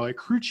email at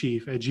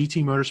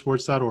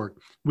crewchief@gtmotorsports.org.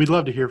 We'd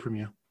love to hear from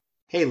you.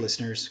 Hey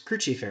listeners, Crew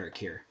Chief Eric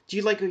here. Do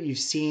you like what you've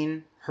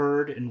seen,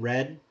 heard, and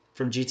read?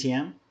 from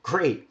GTM?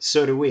 Great,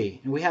 so do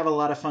we, and we have a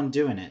lot of fun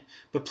doing it.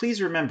 But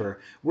please remember,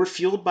 we're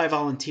fueled by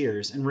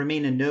volunteers and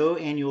remain a no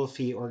annual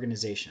fee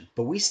organization.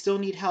 But we still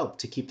need help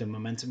to keep the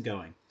momentum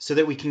going so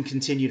that we can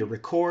continue to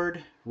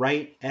record,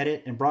 write,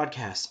 edit, and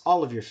broadcast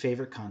all of your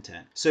favorite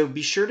content. So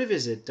be sure to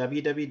visit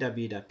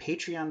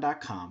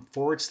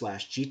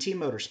www.patreon.com/GT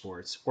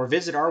Motorsports or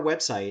visit our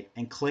website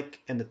and click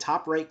in the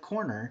top right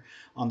corner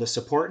on the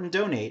support and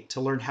donate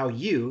to learn how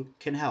you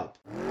can help.